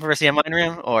you want to spend Felicity on Mind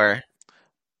Room, or?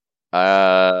 Do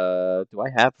I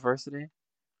have diversity?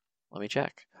 Let me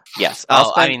check. Yes,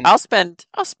 I'll spend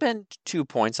 2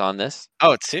 points on this.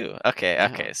 Oh, 2.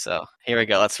 Okay. So here we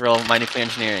go. Let's roll my nuclear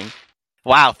engineering.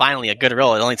 Wow, finally a good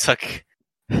roll. It only took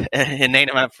an innate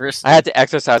amount of first. I had to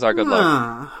exercise our good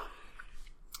luck.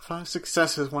 5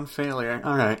 successes, 1 failure.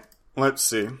 All right, let's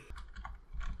see.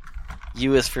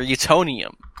 U is for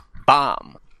Utonium.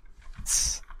 Bomb.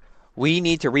 We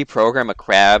need to reprogram a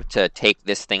crab to take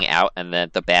this thing out and then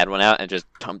the bad one out and just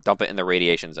dump it in the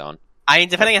radiation zone. I mean,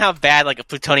 depending on how bad like a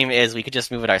plutonium is, we could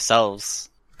just move it ourselves.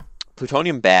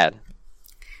 Plutonium bad.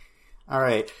 All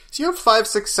right. So you have 5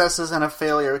 successes and a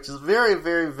failure, which is very,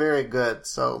 very, very good.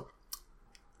 So,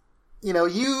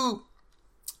 what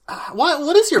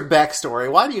is your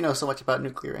backstory? Why do you know so much about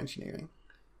nuclear engineering?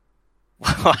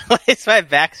 What is my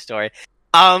backstory?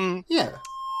 Yeah.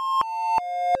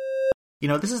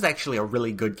 This is actually a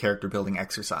really good character building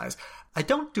exercise. I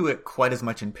don't do it quite as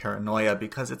much in Paranoia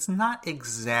because it's not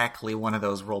exactly one of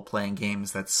those role-playing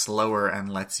games that's slower and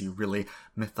lets you really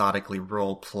methodically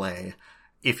role-play,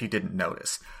 if you didn't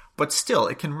notice. But still,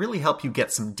 it can really help you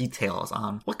get some details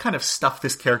on what kind of stuff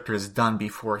this character has done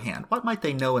beforehand. What might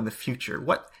they know in the future?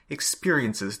 What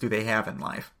experiences do they have in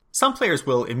life? Some players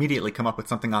will immediately come up with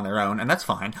something on their own, and that's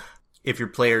fine. If your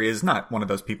player is not one of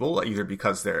those people, either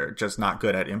because they're just not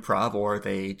good at improv or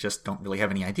they just don't really have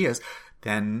any ideas,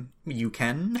 then you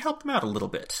can help them out a little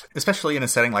bit. Especially in a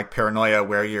setting like Paranoia,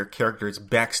 where your character's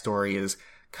backstory is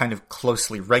kind of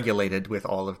closely regulated with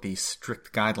all of the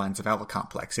strict guidelines of Alpha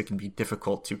Complex. It can be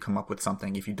difficult to come up with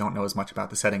something if you don't know as much about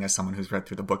the setting as someone who's read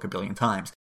through the book a billion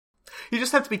times. You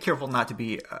just have to be careful not to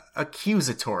be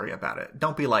accusatory about it.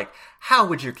 Don't be like, how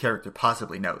would your character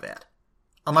possibly know that?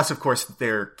 Unless, of course,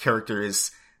 their character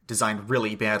is designed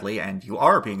really badly and you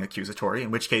are being accusatory, in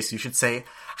which case you should say,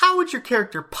 how would your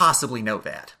character possibly know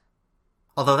that?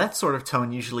 Although that sort of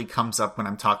tone usually comes up when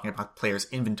I'm talking about players'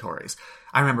 inventories.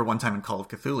 I remember one time in Call of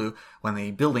Cthulhu, when the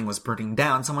building was burning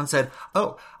down, someone said,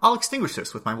 oh, I'll extinguish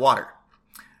this with my water.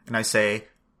 And I say,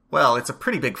 well, it's a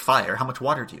pretty big fire. How much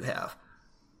water do you have?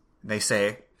 And they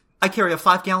say, I carry a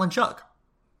 5-gallon jug.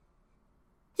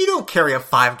 You don't carry a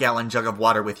 5-gallon jug of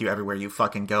water with you everywhere you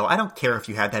fucking go. I don't care if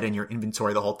you had that in your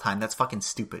inventory the whole time. That's fucking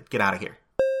stupid. Get out of here.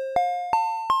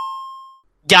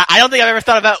 Yeah, I don't think I've ever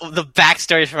thought about the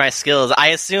backstory for my skills. I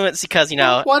assume it's because,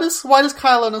 Why does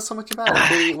Kylo know so much about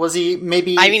it? Was he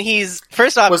maybe... I mean, he's...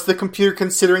 First off... Was the computer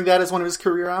considering that as one of his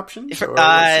career options?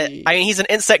 I mean, he's an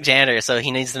insect janitor, so he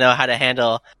needs to know how to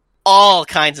handle all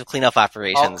kinds of cleanup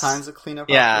operations. All kinds of cleanup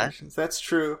operations. That's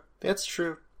true.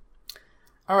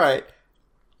 All right.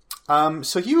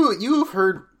 So you've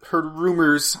heard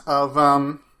rumors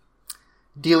of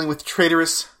dealing with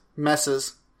traitorous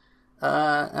messes,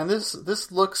 and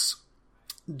this looks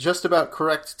just about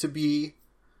correct to be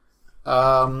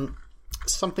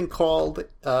something called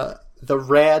the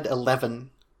RAD-11.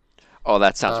 Oh,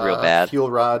 that sounds real bad.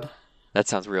 Fuel rod. That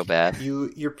sounds real bad.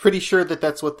 You're pretty sure that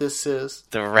that's what this is.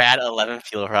 The RAD-11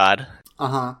 fuel rod.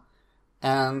 Uh-huh.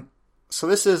 And so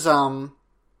this is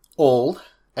old,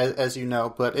 as you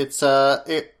know, but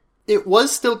it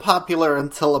was still popular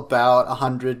until about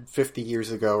 150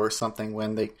 years ago or something,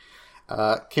 when they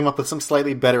came up with some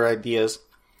slightly better ideas.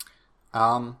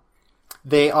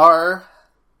 They are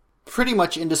pretty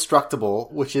much indestructible,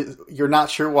 which is, you're not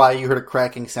sure why you heard a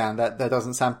cracking sound. That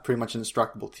doesn't sound pretty much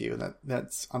indestructible to you.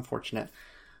 That's unfortunate.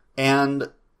 And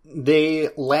they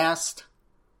last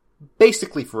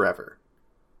basically forever.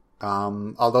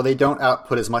 Although they don't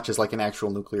output as much as like an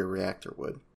actual nuclear reactor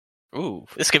would. Ooh,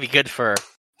 this could be good for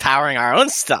powering our own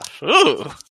stuff. Ooh.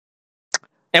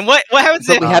 And what happens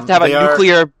if... we have to have a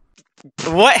nuclear...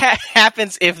 What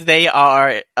happens if they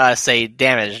are, say,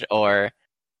 damaged or...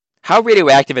 How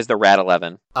radioactive is the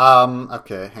RAD-11?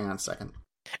 Okay, hang on a second.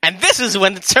 And this is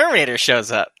when the Terminator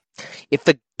shows up. If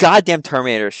the goddamn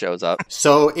Terminator shows up...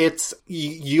 So it's...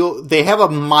 they have a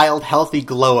mild, healthy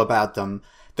glow about them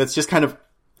that's just kind of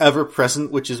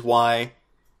ever-present, which is why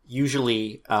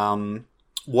usually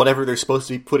whatever they're supposed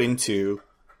to be put into,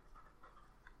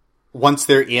 once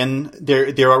they're in,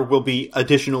 there will be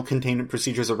additional containment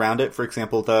procedures around it. For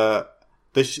example, the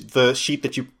sheet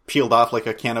that you peeled off like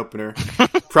a can opener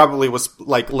probably was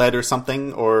like lead or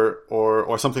something,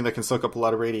 or something that can soak up a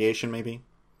lot of radiation, maybe.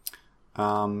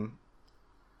 I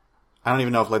don't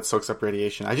even know if lead soaks up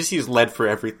radiation. I just use lead for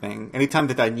everything. Anytime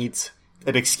that I need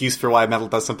an excuse for why a metal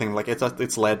does something, like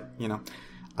it's lead, you know.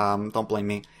 Don't blame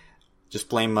me. Just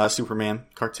blame Superman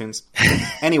cartoons.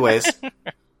 Anyways,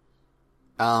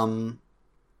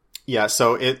 yeah.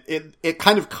 So it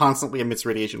kind of constantly emits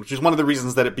radiation, which is one of the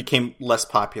reasons that it became less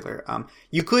popular.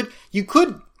 You could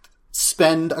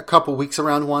spend a couple weeks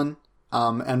around one,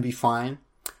 and be fine.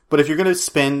 But if you're going to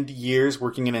spend years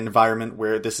working in an environment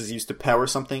where this is used to power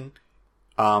something,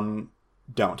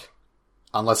 don't.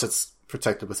 Unless it's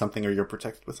protected with something or you're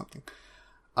protected with something.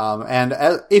 And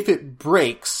if it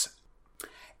breaks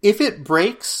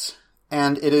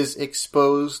and it is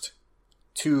exposed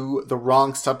to the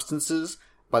wrong substances,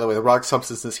 by the way, the wrong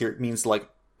substances here means like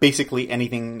basically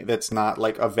anything that's not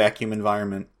like a vacuum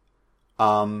environment,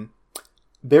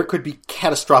 there could be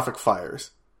catastrophic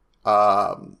fires.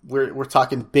 We're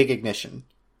talking big ignition,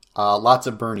 lots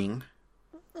of burning.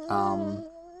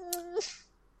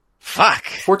 Fuck.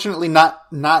 Fortunately, not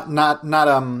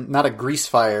a grease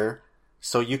fire.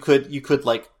 So you could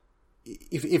like,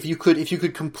 if you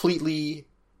could completely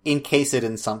encase it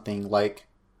in something like,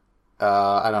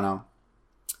 I don't know.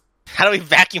 How do we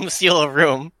vacuum seal a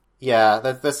room? Yeah,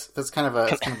 that's kind of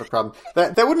a problem.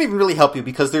 That wouldn't even really help you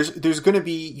because there's going to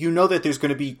be, you know, that there's going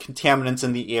to be contaminants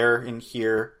in the air in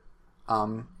here.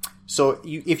 So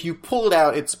if you pull it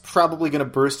out, it's probably going to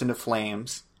burst into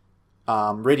flames,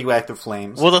 radioactive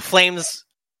flames. Well, the flames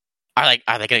are they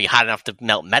going to be hot enough to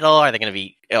melt metal? Are they going to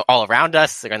be all around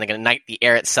us? Are they going to ignite the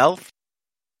air itself?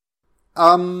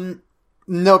 No,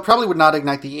 probably would not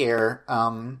ignite the air.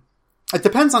 It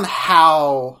depends on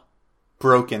how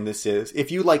broken this is.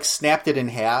 If you like snapped it in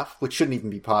half, which shouldn't even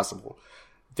be possible,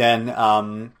 then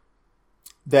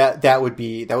that would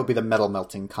be the metal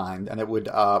melting kind, and it would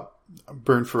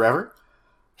burn forever.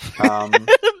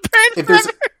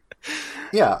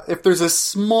 If there's a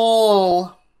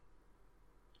small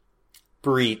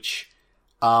breach,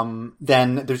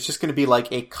 then there's just going to be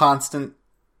like a constant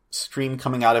stream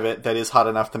coming out of it that is hot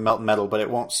enough to melt metal, but it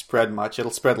won't spread much.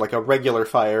 It'll spread like a regular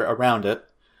fire around it,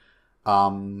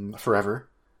 forever.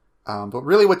 But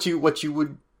really what you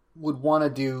would want to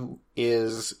do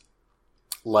is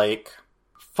like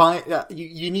find,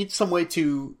 you need some way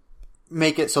to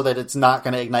make it so that it's not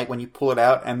going to ignite when you pull it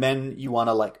out, and then you want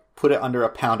to like put it under a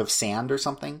pound of sand or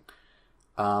something.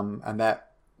 And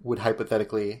that would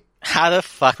hypothetically How the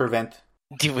fuck prevent.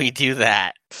 do we do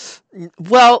that?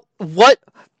 Well, what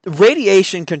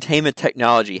radiation containment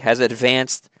technology has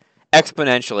advanced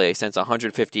exponentially since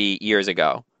 150 years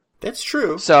ago. That's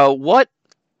true. So what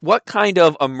kind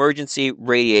of emergency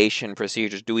radiation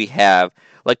procedures do we have?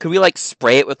 Like, could we like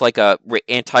spray it with like a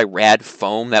anti-rad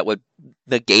foam that would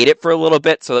negate it for a little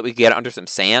bit so that we could get it under some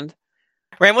sand?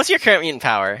 Ram, what's your current mutant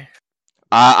power?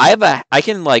 I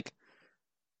can like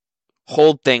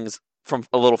hold things from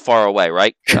a little far away,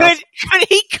 right? Could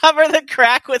he cover the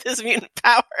crack with his mutant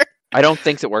power? I don't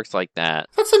think it works like that.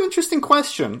 That's an interesting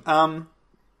question.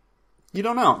 You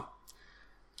don't know.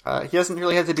 He hasn't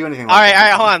really had to do anything like Alright,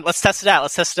 that. hold on. Let's test it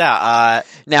out.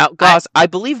 Now, Goss, I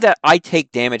believe that I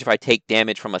take damage if I take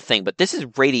damage from a thing, but this is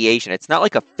radiation. It's not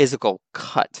like a physical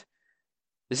cut.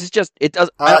 This is just, it does...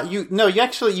 You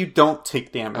don't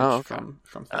take damage from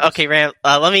things. Okay, Ram,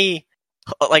 let me,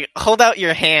 like, hold out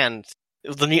your hand,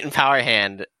 the mutant power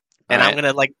hand, and I'm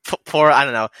gonna, like, pour, I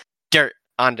don't know, dirt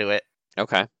onto it.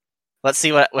 Okay. Let's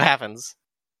see what happens.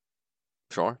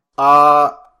 Sure.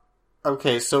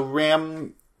 Okay, so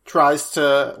Ram tries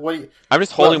to... I'm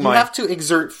just holding you have to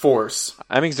exert force.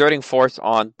 I'm exerting force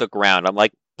on the ground. I'm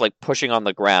like pushing on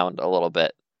the ground a little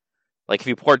bit. Like if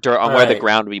you pour dirt on where the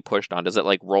ground would be pushed on, does it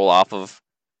like roll off of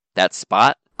that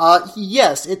spot?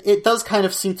 Yes, it does kind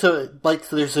of seem to, like,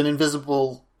 there's an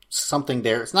invisible something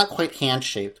there. It's not quite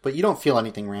hand-shaped, but you don't feel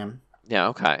anything, Ram. Yeah,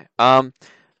 okay.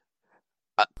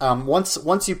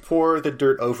 Once you pour the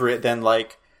dirt over it, then,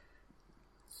 like,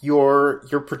 your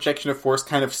projection of force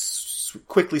kind of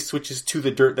quickly switches to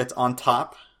the dirt that's on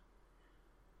top,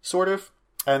 sort of.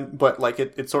 But like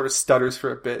it sort of stutters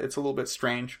for a bit. It's a little bit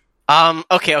strange.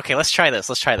 Okay, let's try this.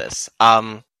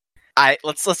 Let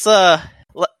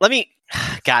me,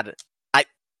 God,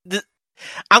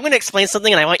 I'm gonna explain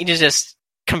something and I want you to just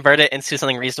convert it into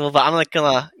something reasonable, but I'm like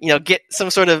gonna, get some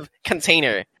sort of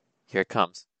container. Here it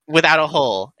comes. Without a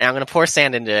hole, and I'm gonna pour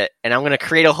sand into it, and I'm gonna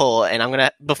create a hole,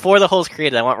 and before the hole's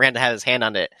created, I want Rand to have his hand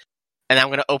on it, and I'm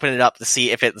gonna open it up to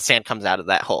see if the sand comes out of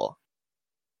that hole.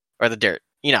 Or the dirt.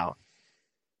 You know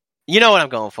what I'm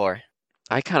going for.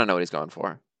 I kind of know what he's going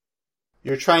for.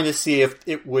 You're trying to see if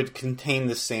it would contain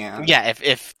the sand. Yeah,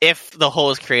 if the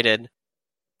hole is created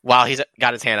while he's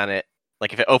got his hand on it,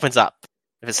 like if it opens up,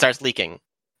 If it starts leaking,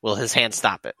 will his hand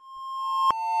stop it?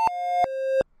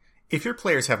 If your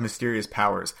players have mysterious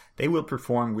powers, they will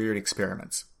perform weird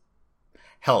experiments.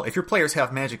 Hell, if your players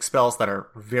have magic spells that are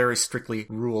very strictly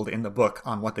ruled in the book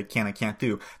on what they can and can't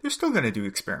do, they're still going to do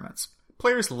experiments.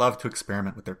 Players love to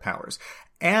experiment with their powers,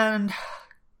 and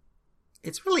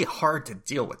it's really hard to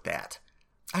deal with that.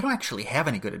 I don't actually have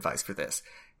any good advice for this.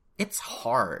 It's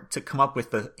hard to come up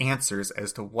with the answers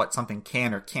as to what something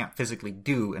can or can't physically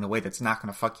do in a way that's not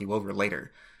going to fuck you over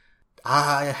later.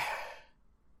 I'll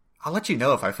let you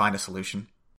know if I find a solution.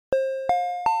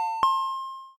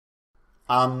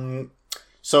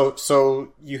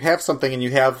 So you have something and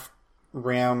you have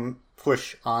Ram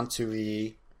push onto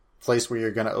the place where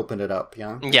you're going to open it up,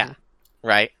 yeah? Yeah,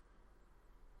 right.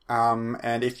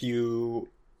 And if you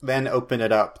then open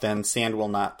it up, then sand will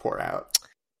not pour out.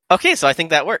 Okay, so I think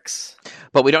that works.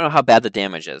 But we don't know how bad the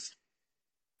damage is.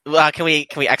 Can we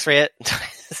X-ray it?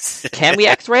 Can we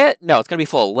X-ray it? No, it's going to be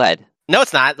full of lead. No,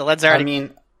 it's not. The lead's already...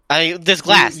 I mean, there's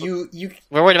glass. We're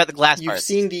worried about the glass parts.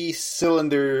 You've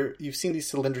seen the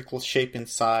cylindrical shape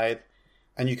inside,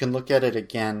 and you can look at it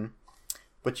again,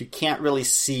 but you can't really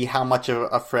see how much of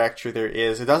a fracture there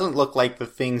is. It doesn't look like the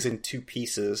thing's in two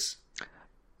pieces.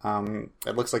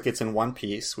 It looks like it's in one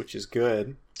piece, which is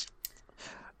good.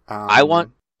 I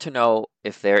want to know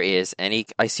if there is any...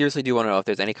 I seriously do want to know if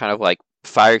there's any kind of, like,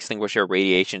 fire extinguisher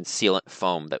radiation sealant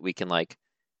foam that we can, like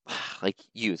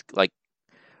use. Like,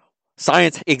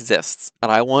 science exists,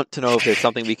 and I want to know if there's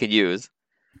something we could use.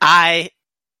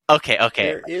 Okay.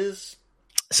 There is...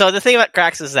 So the thing about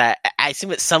cracks is that I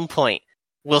assume at some point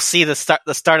we'll see the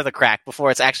start of the crack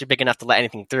before it's actually big enough to let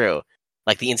anything through.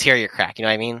 Like the interior crack, you know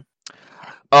what I mean?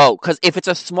 Oh, because if it's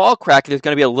a small crack, there's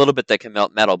going to be a little bit that can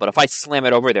melt metal, but if I slam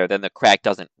it over there, then the crack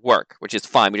doesn't work, which is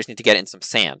fine. We just need to get it in some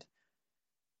sand.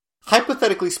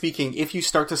 Hypothetically speaking, if you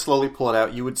start to slowly pull it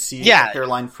out, you would see a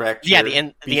hairline fracture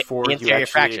before the interior you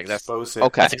fracture. expose it.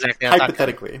 Okay. That's exactly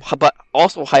hypothetically. But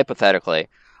also hypothetically,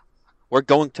 we're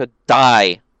going to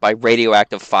die by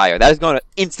radioactive fire. That is going to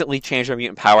instantly change our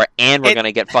mutant power, and we're going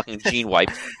to get fucking gene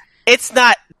wiped. It's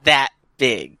not that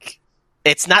big.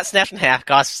 It's not snapped in half.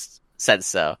 Goss said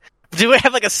so. Do we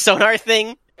have like a sonar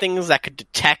thing? Things that could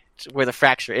detect where the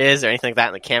fracture is or anything like that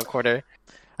in the camcorder?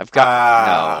 I've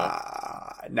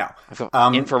got... No.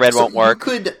 Infrared won't work.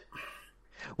 Would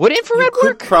infrared work? You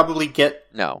could probably get...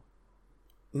 No.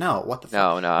 No, what the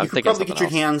fuck? No, I'm you could thinking probably get your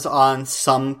else. hands on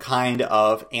some kind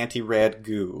of anti-rad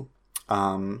goo.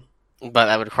 But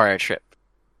that would require a trip.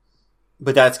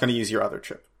 But that's going to use your other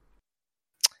trip.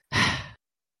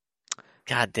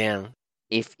 God damn.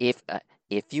 If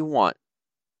you want...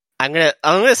 I'm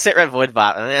gonna sit Red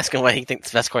Voidbot and ask him what he thinks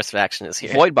the best course of action is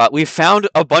here. Voidbot, we found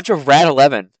a bunch of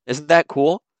RAD-11. Isn't that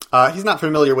cool? He's not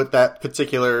familiar with that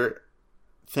particular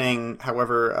thing.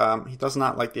 However, he does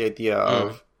not like the idea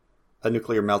of a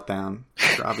nuclear meltdown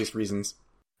for obvious reasons.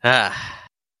 God.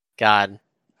 That'd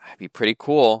be pretty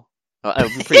cool. It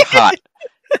would be pretty hot.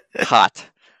 Hot.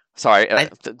 Sorry,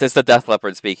 this is the Death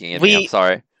Leopard speaking in me. I'm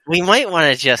sorry. We might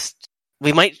want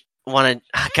to...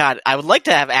 God, I would like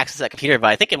to have access to that computer, but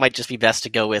I think it might just be best to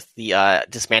go with the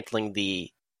dismantling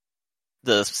the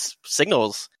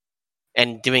signals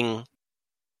and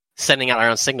sending out our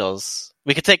own signals.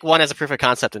 We could take one as a proof of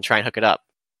concept and try and hook it up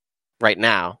right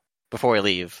now before we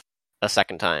leave a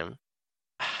second time.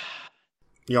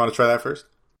 You want to try that first?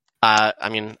 I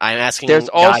mean, I'm asking There's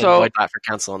also Voidbot for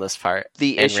counsel on this part.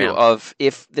 The issue of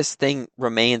if this thing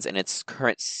remains in its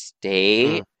current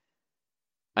state.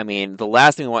 I mean, the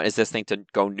last thing we want is this thing to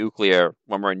go nuclear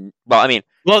when we're...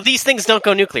 Well, these things don't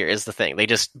go nuclear, is the thing. They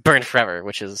just burn forever,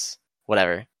 which is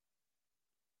whatever.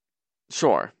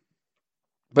 Sure.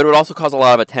 But it would also cause a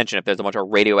lot of attention if there's a bunch of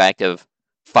radioactive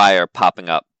fire popping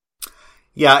up.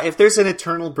 Yeah, if there's an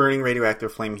eternal burning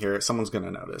radioactive flame here, someone's going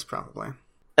to notice, probably.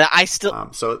 I still...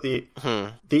 So the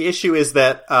issue is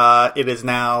that it is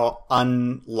now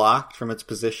unlocked from its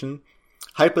position.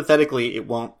 Hypothetically, it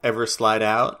won't ever slide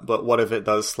out, but what if it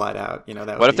does slide out? You know,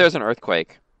 that. What if there's an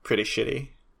earthquake? Pretty shitty.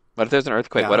 What if there's an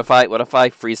earthquake? Yeah. What if I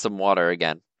freeze some water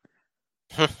again?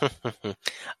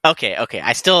 Okay.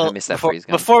 I still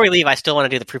before we leave, I still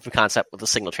want to do the proof of concept with the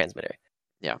signal transmitter.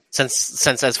 Yeah.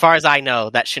 Since as far as I know,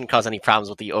 that shouldn't cause any problems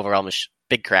with the overall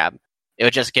big crab. It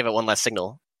would just give it one less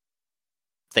signal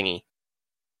thingy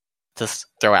to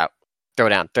throw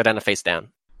down the face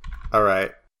down. All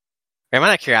right. I'm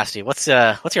out of curiosity. What's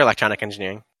your electronic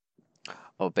engineering?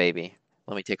 Oh baby,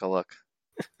 let me take a look.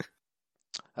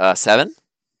 7.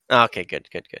 Okay, good.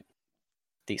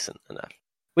 Decent enough.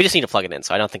 We just need to plug it in,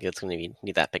 so I don't think it's going to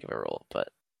need that big of a role. But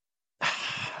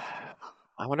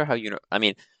I wonder how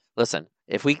Listen,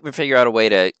 if we can figure out a way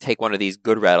to take one of these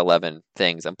good RAD-11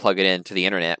 things and plug it into the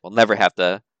internet, we'll never have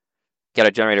to get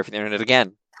a generator for the internet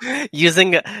again.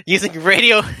 Using radio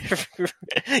RAD-11.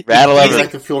 Using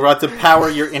like the fuel rod to power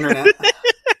your internet.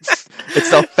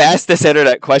 It's the fastest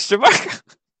internet, question mark?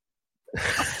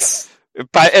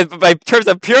 by terms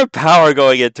of pure power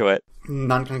going into it.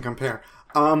 None can compare.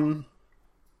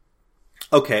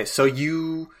 Okay, so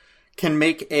you can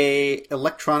make a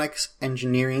electronics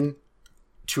engineering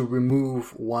to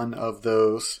remove one of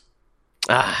those.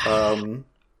 All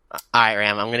right,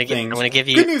 Ram. I'm gonna give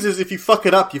you. Good news is if you fuck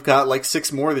it up, you've got like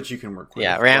 6 more that you can work with.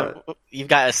 Yeah, Ram. You've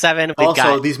got a 7.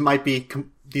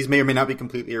 These may or may not be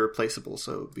completely irreplaceable.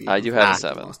 So I do have a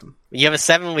 7. You have a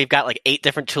 7. We've got like 8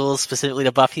 different tools specifically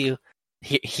to buff you.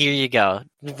 Here you go.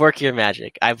 Work your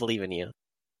magic. I believe in you.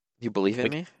 You believe in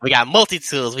me? We got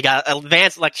multi-tools. We got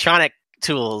advanced electronic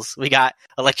tools. We got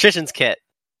electrician's kit.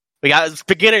 We got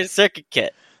beginner's circuit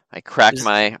kit. I crack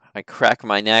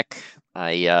my neck.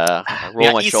 I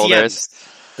roll my shoulders.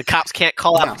 The cops can't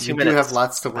call out for 2 minutes. You have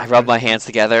lots to work. I rub my hands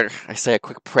together. I say a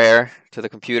quick prayer to the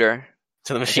computer.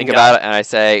 To the machine. Think about it, and I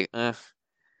say,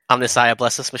 Omnissiah,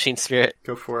 bless this machine spirit.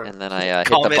 Go for it. And then I hit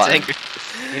the button.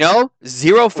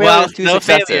 0 failures, 2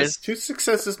 successes. Failures. 2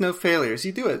 successes, no failures.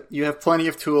 You do it. You have plenty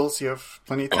of tools. You have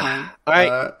plenty of time. All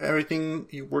right. Everything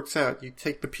works out. You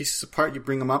take the pieces apart. You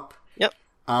bring them up. Yep.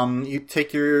 You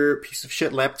take your piece of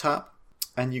shit laptop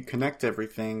and you connect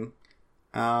everything.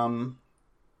 You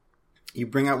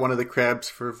bring out one of the crabs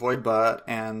for Voidbot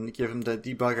and give him the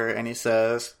debugger, and he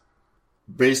says,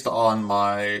 based on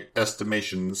my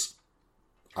estimations,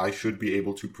 I should be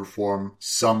able to perform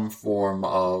some form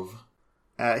of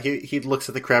he looks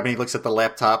at the crab and he looks at the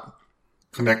laptop.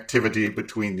 Connectivity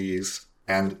between these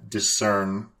and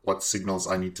discern what signals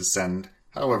I need to send.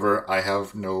 However, I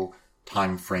have no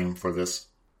time frame for this.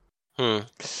 Yeah,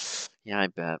 I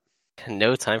bet.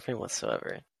 No time frame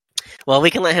whatsoever. Well,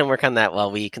 we can let him work on that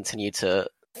while we continue to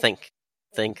think,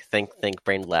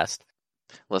 brain blast.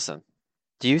 Listen,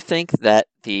 do you think that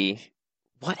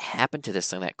what happened to this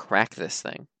thing that cracked this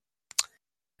thing?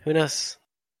 Who knows?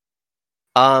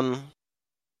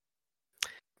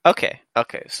 Okay.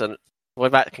 So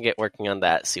Woodbot can get working on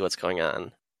that, see what's going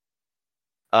on.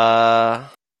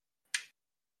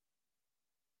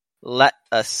 Let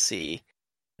us see.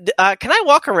 Can I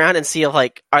walk around and see if,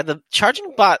 like, are the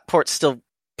charging bot ports still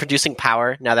producing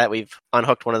power now that we've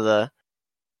unhooked one of the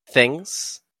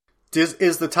things?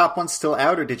 Is the top one still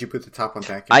out, or did you put the top one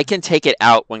back in? I can take it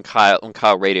out when Kyle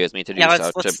radios me to do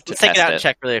so. Let's to take it out test and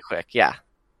check really quick. Yeah.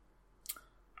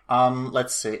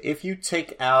 Let's see. If you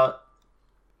take out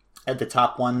at the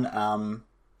top one,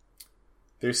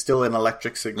 there's still an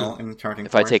electric signal in the charging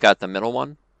If port. I take out the middle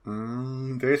one?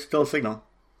 There's still a signal.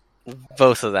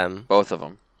 Both of them. Both of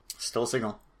them. Still a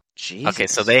signal. Jesus. Okay,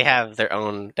 so they have their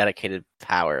own dedicated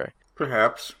power.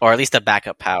 Perhaps. Or at least a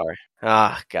backup power.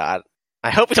 Oh, God.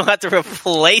 I hope we don't have to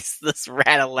replace this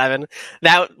RAD-11.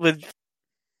 That would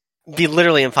be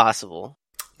literally impossible.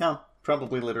 No,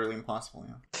 probably literally impossible,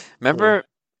 yeah. Remember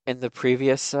in the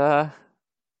previous... I'm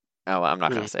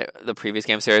not going to say it. The previous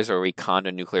game series where we conned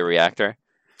a nuclear reactor?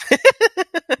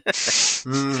 That's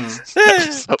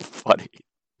so funny.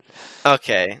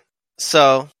 Okay,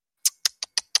 so...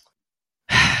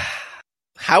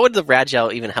 How would the rad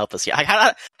gel even help us here?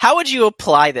 How would you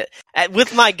apply that?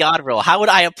 With my god roll, how would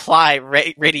I apply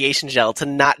radiation gel to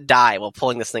not die while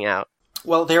pulling this thing out?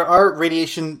 Well, there are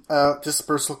radiation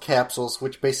dispersal capsules,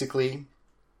 which basically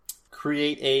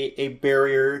create a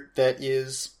barrier that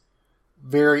is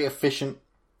very efficient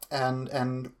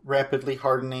and rapidly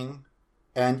hardening.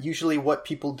 And usually what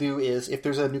people do is, if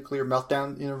there's a nuclear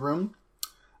meltdown in a room,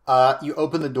 you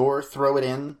open the door, throw it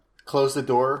in, close the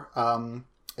door.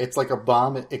 It's like a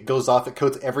bomb. It goes off. It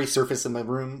coats every surface in the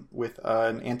room with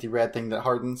an anti-rad thing that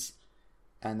hardens.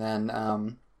 And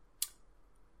then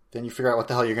you figure out what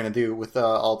the hell you're going to do with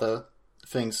all the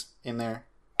things in there.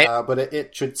 But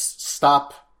it should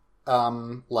stop,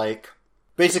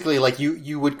 basically, like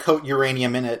you would coat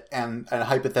uranium in it, and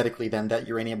hypothetically then that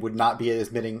uranium would not be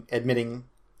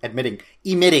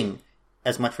emitting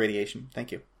as much radiation.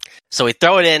 Thank you. So we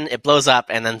throw it in, it blows up,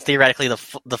 and then theoretically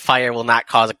the fire will not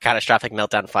cause a catastrophic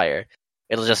meltdown fire.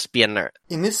 It'll just be inert.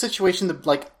 In this situation,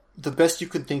 the best you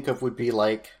could think of would be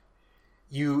like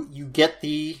you get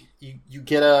a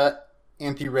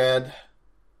anti-rad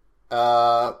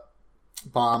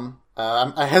bomb.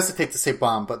 I hesitate to say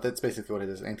bomb, but that's basically what it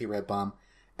is, anti-rad bomb.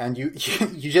 And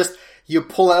you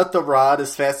pull out the rod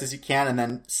as fast as you can, and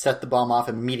then set the bomb off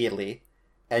immediately.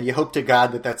 And you hope to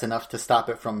God that that's enough to stop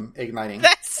it from igniting.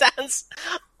 That sounds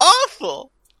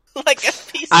awful. like a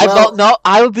piece.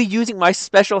 I would be using my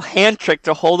special hand trick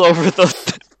to hold over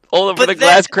the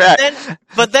glass crack.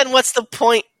 But then what's the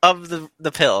point of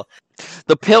the pill?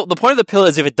 The point of the pill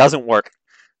is if it doesn't work.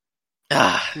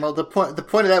 Well, the point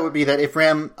of that would be that if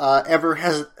Ram ever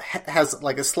has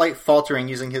like a slight faltering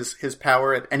using his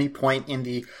power at any point in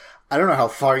the, I don't know how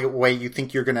far away you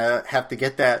think you're gonna have to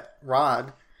get that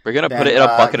rod. We're gonna put it in a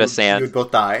bucket of sand. You would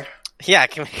both die. Yeah,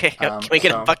 can we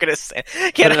get a bucket of sand?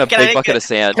 Can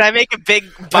I make a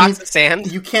big box of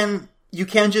sand? You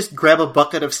can just grab a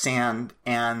bucket of sand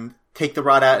and take the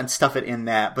rod out and stuff it in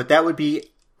that, but that would be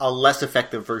a less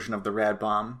effective version of the rad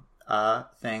bomb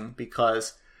thing,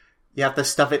 because you have to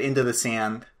stuff it into the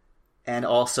sand, and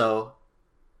also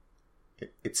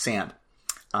it's sand,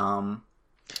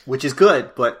 which is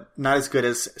good, but not as good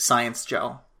as science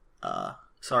gel.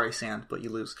 Sorry, sand, but you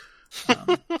lose.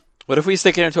 What if we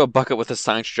stick it into a bucket with a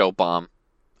science gel bomb,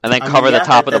 and then cover the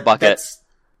top of the bucket?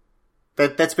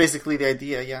 That's basically the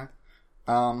idea. Yeah.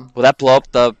 Will that blow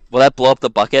up the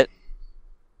bucket?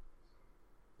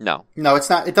 No, it's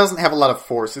not. It doesn't have a lot of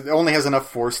force. It only has enough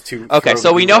force to. Okay,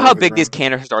 so we know how big these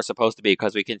canisters are supposed to be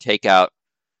because we can take out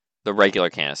the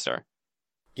regular canister.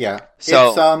 Yeah.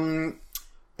 So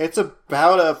it's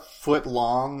about a foot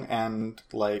long and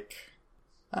like.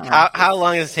 How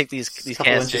long does it take these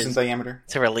canisters in diameter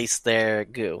to release their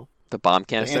goo? The bomb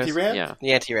canisters, the anti-rad? Yeah,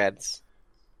 the anti-rads.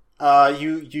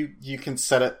 You can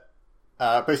set it.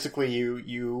 Basically,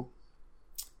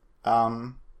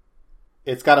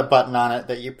 it's got a button on it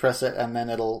that you press it, and then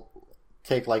it'll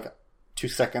take like 2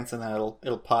 seconds, and then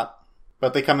it'll pop.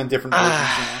 But they come in different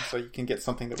versions, so you can get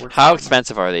something that works. How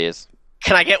expensive are these?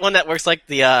 Can I get one that works like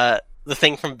the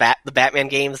thing from the Batman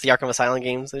games, the Arkham Asylum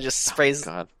games? It just sprays.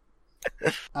 Oh,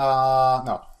 God.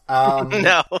 No.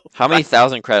 No. How many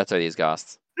thousand credits are these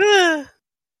costs?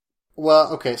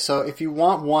 Well, okay, so if you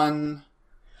want one,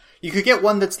 you could get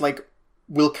one that's like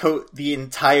will coat the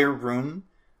entire room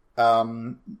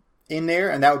in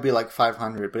there, and that would be like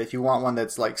 500. But if you want one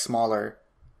that's like smaller,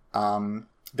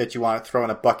 that you want to throw in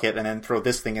a bucket and then throw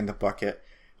this thing in the bucket,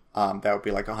 that would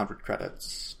be like 100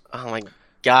 credits. Oh my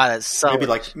God, that's so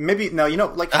like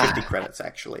 50 credits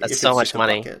actually. That's so much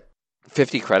money.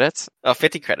 50 credits? Oh,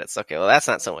 50 credits. Okay, well that's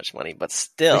not so much money, but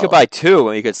still. We could buy 2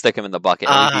 and you could stick them in the bucket.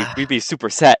 We'd be super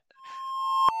set.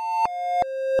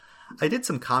 I did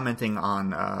some commenting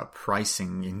on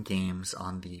pricing in games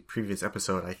on the previous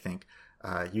episode, I think,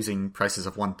 using prices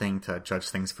of one thing to judge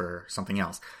things for something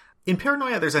else. In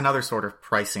Paranoia, there's another sort of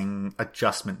pricing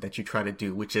adjustment that you try to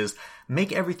do, which is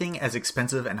make everything as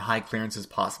expensive and high clearance as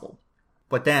possible.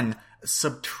 But then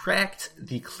subtract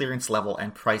the clearance level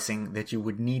and pricing that you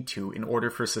would need to in order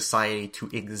for society to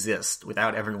exist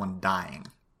without everyone dying.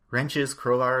 Wrenches,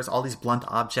 crowbars, all these blunt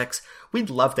objects, we'd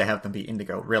love to have them be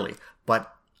indigo, really,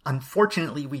 but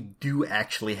unfortunately we do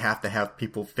actually have to have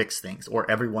people fix things, or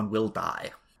everyone will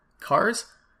die. Cars?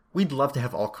 We'd love to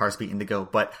have all cars be indigo,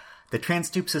 but the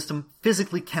trans-tube system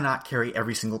physically cannot carry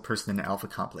every single person in an alpha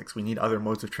complex. We need other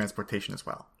modes of transportation as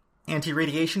well.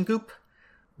 Anti-radiation goop?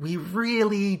 We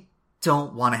really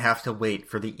don't want to have to wait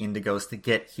for the indigos to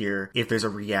get here if there's a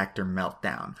reactor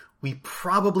meltdown. We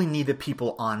probably need the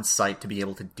people on site to be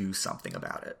able to do something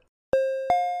about it.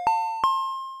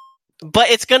 But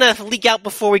it's gonna leak out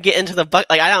before we get into the bucket.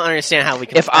 Like, I don't understand how we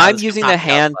can. If I'm using the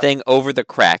hand thing over the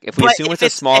crack, if we assume it's a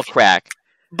small crack,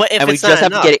 but if and we just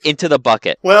have to get it into the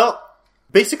bucket. Well,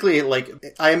 basically, like,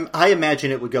 I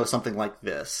imagine it would go something like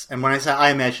this. And when I say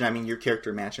I imagine, I mean your character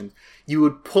imagined. You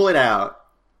would pull it out,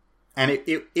 and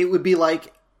it would be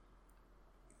like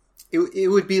it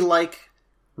would be like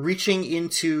reaching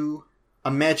into a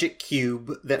magic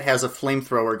cube that has a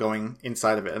flamethrower going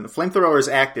inside of it. And the flamethrower is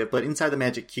active, but inside the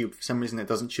magic cube, for some reason, it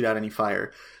doesn't shoot out any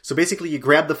fire. So basically, you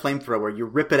grab the flamethrower, you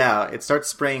rip it out, it starts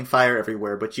spraying fire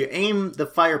everywhere, but you aim the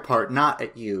fire part not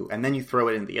at you, and then you throw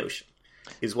it in the ocean,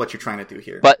 is what you're trying to do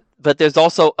here. But there's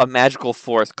also a magical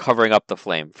force covering up the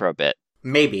flame for a bit.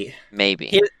 Maybe.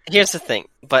 Here's the thing.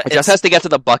 But it just has to get to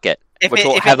the bucket, which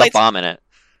will have the bomb in it.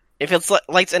 If it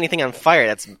lights anything on fire,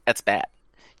 that's bad.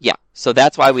 Yeah, so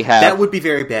that's why we have... That would be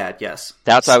very bad, yes.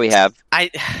 That's why we have...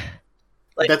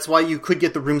 That's why you could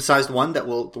get the room-sized one that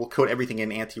will coat everything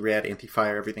in anti-rad,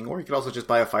 anti-fire, everything. Or you could also just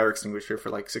buy a fire extinguisher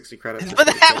for like 60 credits. But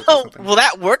will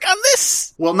that work on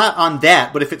this? Well, not on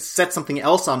that, but if it sets something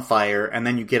else on fire, and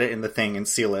then you get it in the thing and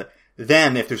seal it,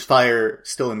 then if there's fire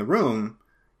still in the room,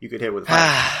 you could hit it with a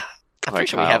fire. I'm pretty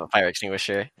sure we have a fire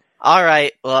extinguisher.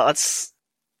 Alright, well,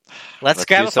 Let's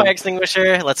grab a fire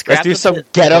extinguisher. Let's do some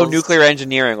ghetto nuclear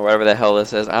engineering or whatever the hell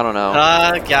this is. I don't know.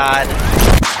 Oh, God.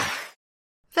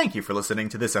 Thank you for listening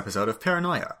to this episode of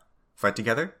Paranoia. Fight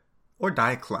together or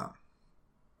die a clone.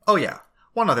 Oh yeah,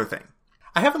 One other thing.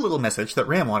 I have a little message that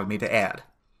Ram wanted me to add.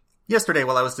 Yesterday,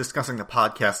 while I was discussing the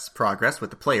podcast's progress with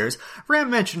the players, Ram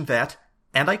mentioned that,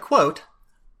 and I quote,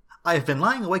 "I have been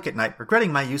lying awake at night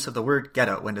regretting my use of the word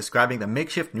ghetto when describing the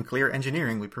makeshift nuclear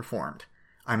engineering we performed.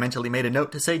 I mentally made a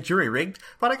note to say jury-rigged,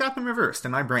 but I got them reversed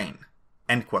in my brain."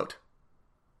 End quote.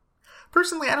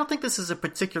 Personally, I don't think this is a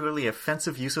particularly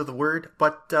offensive use of the word,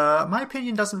 but my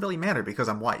opinion doesn't really matter because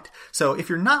I'm white. So if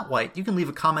you're not white, you can leave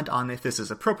a comment on if this is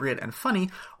appropriate and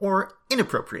funny, or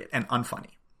inappropriate and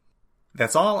unfunny.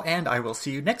 That's all, and I will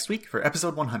see you next week for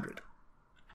episode 100.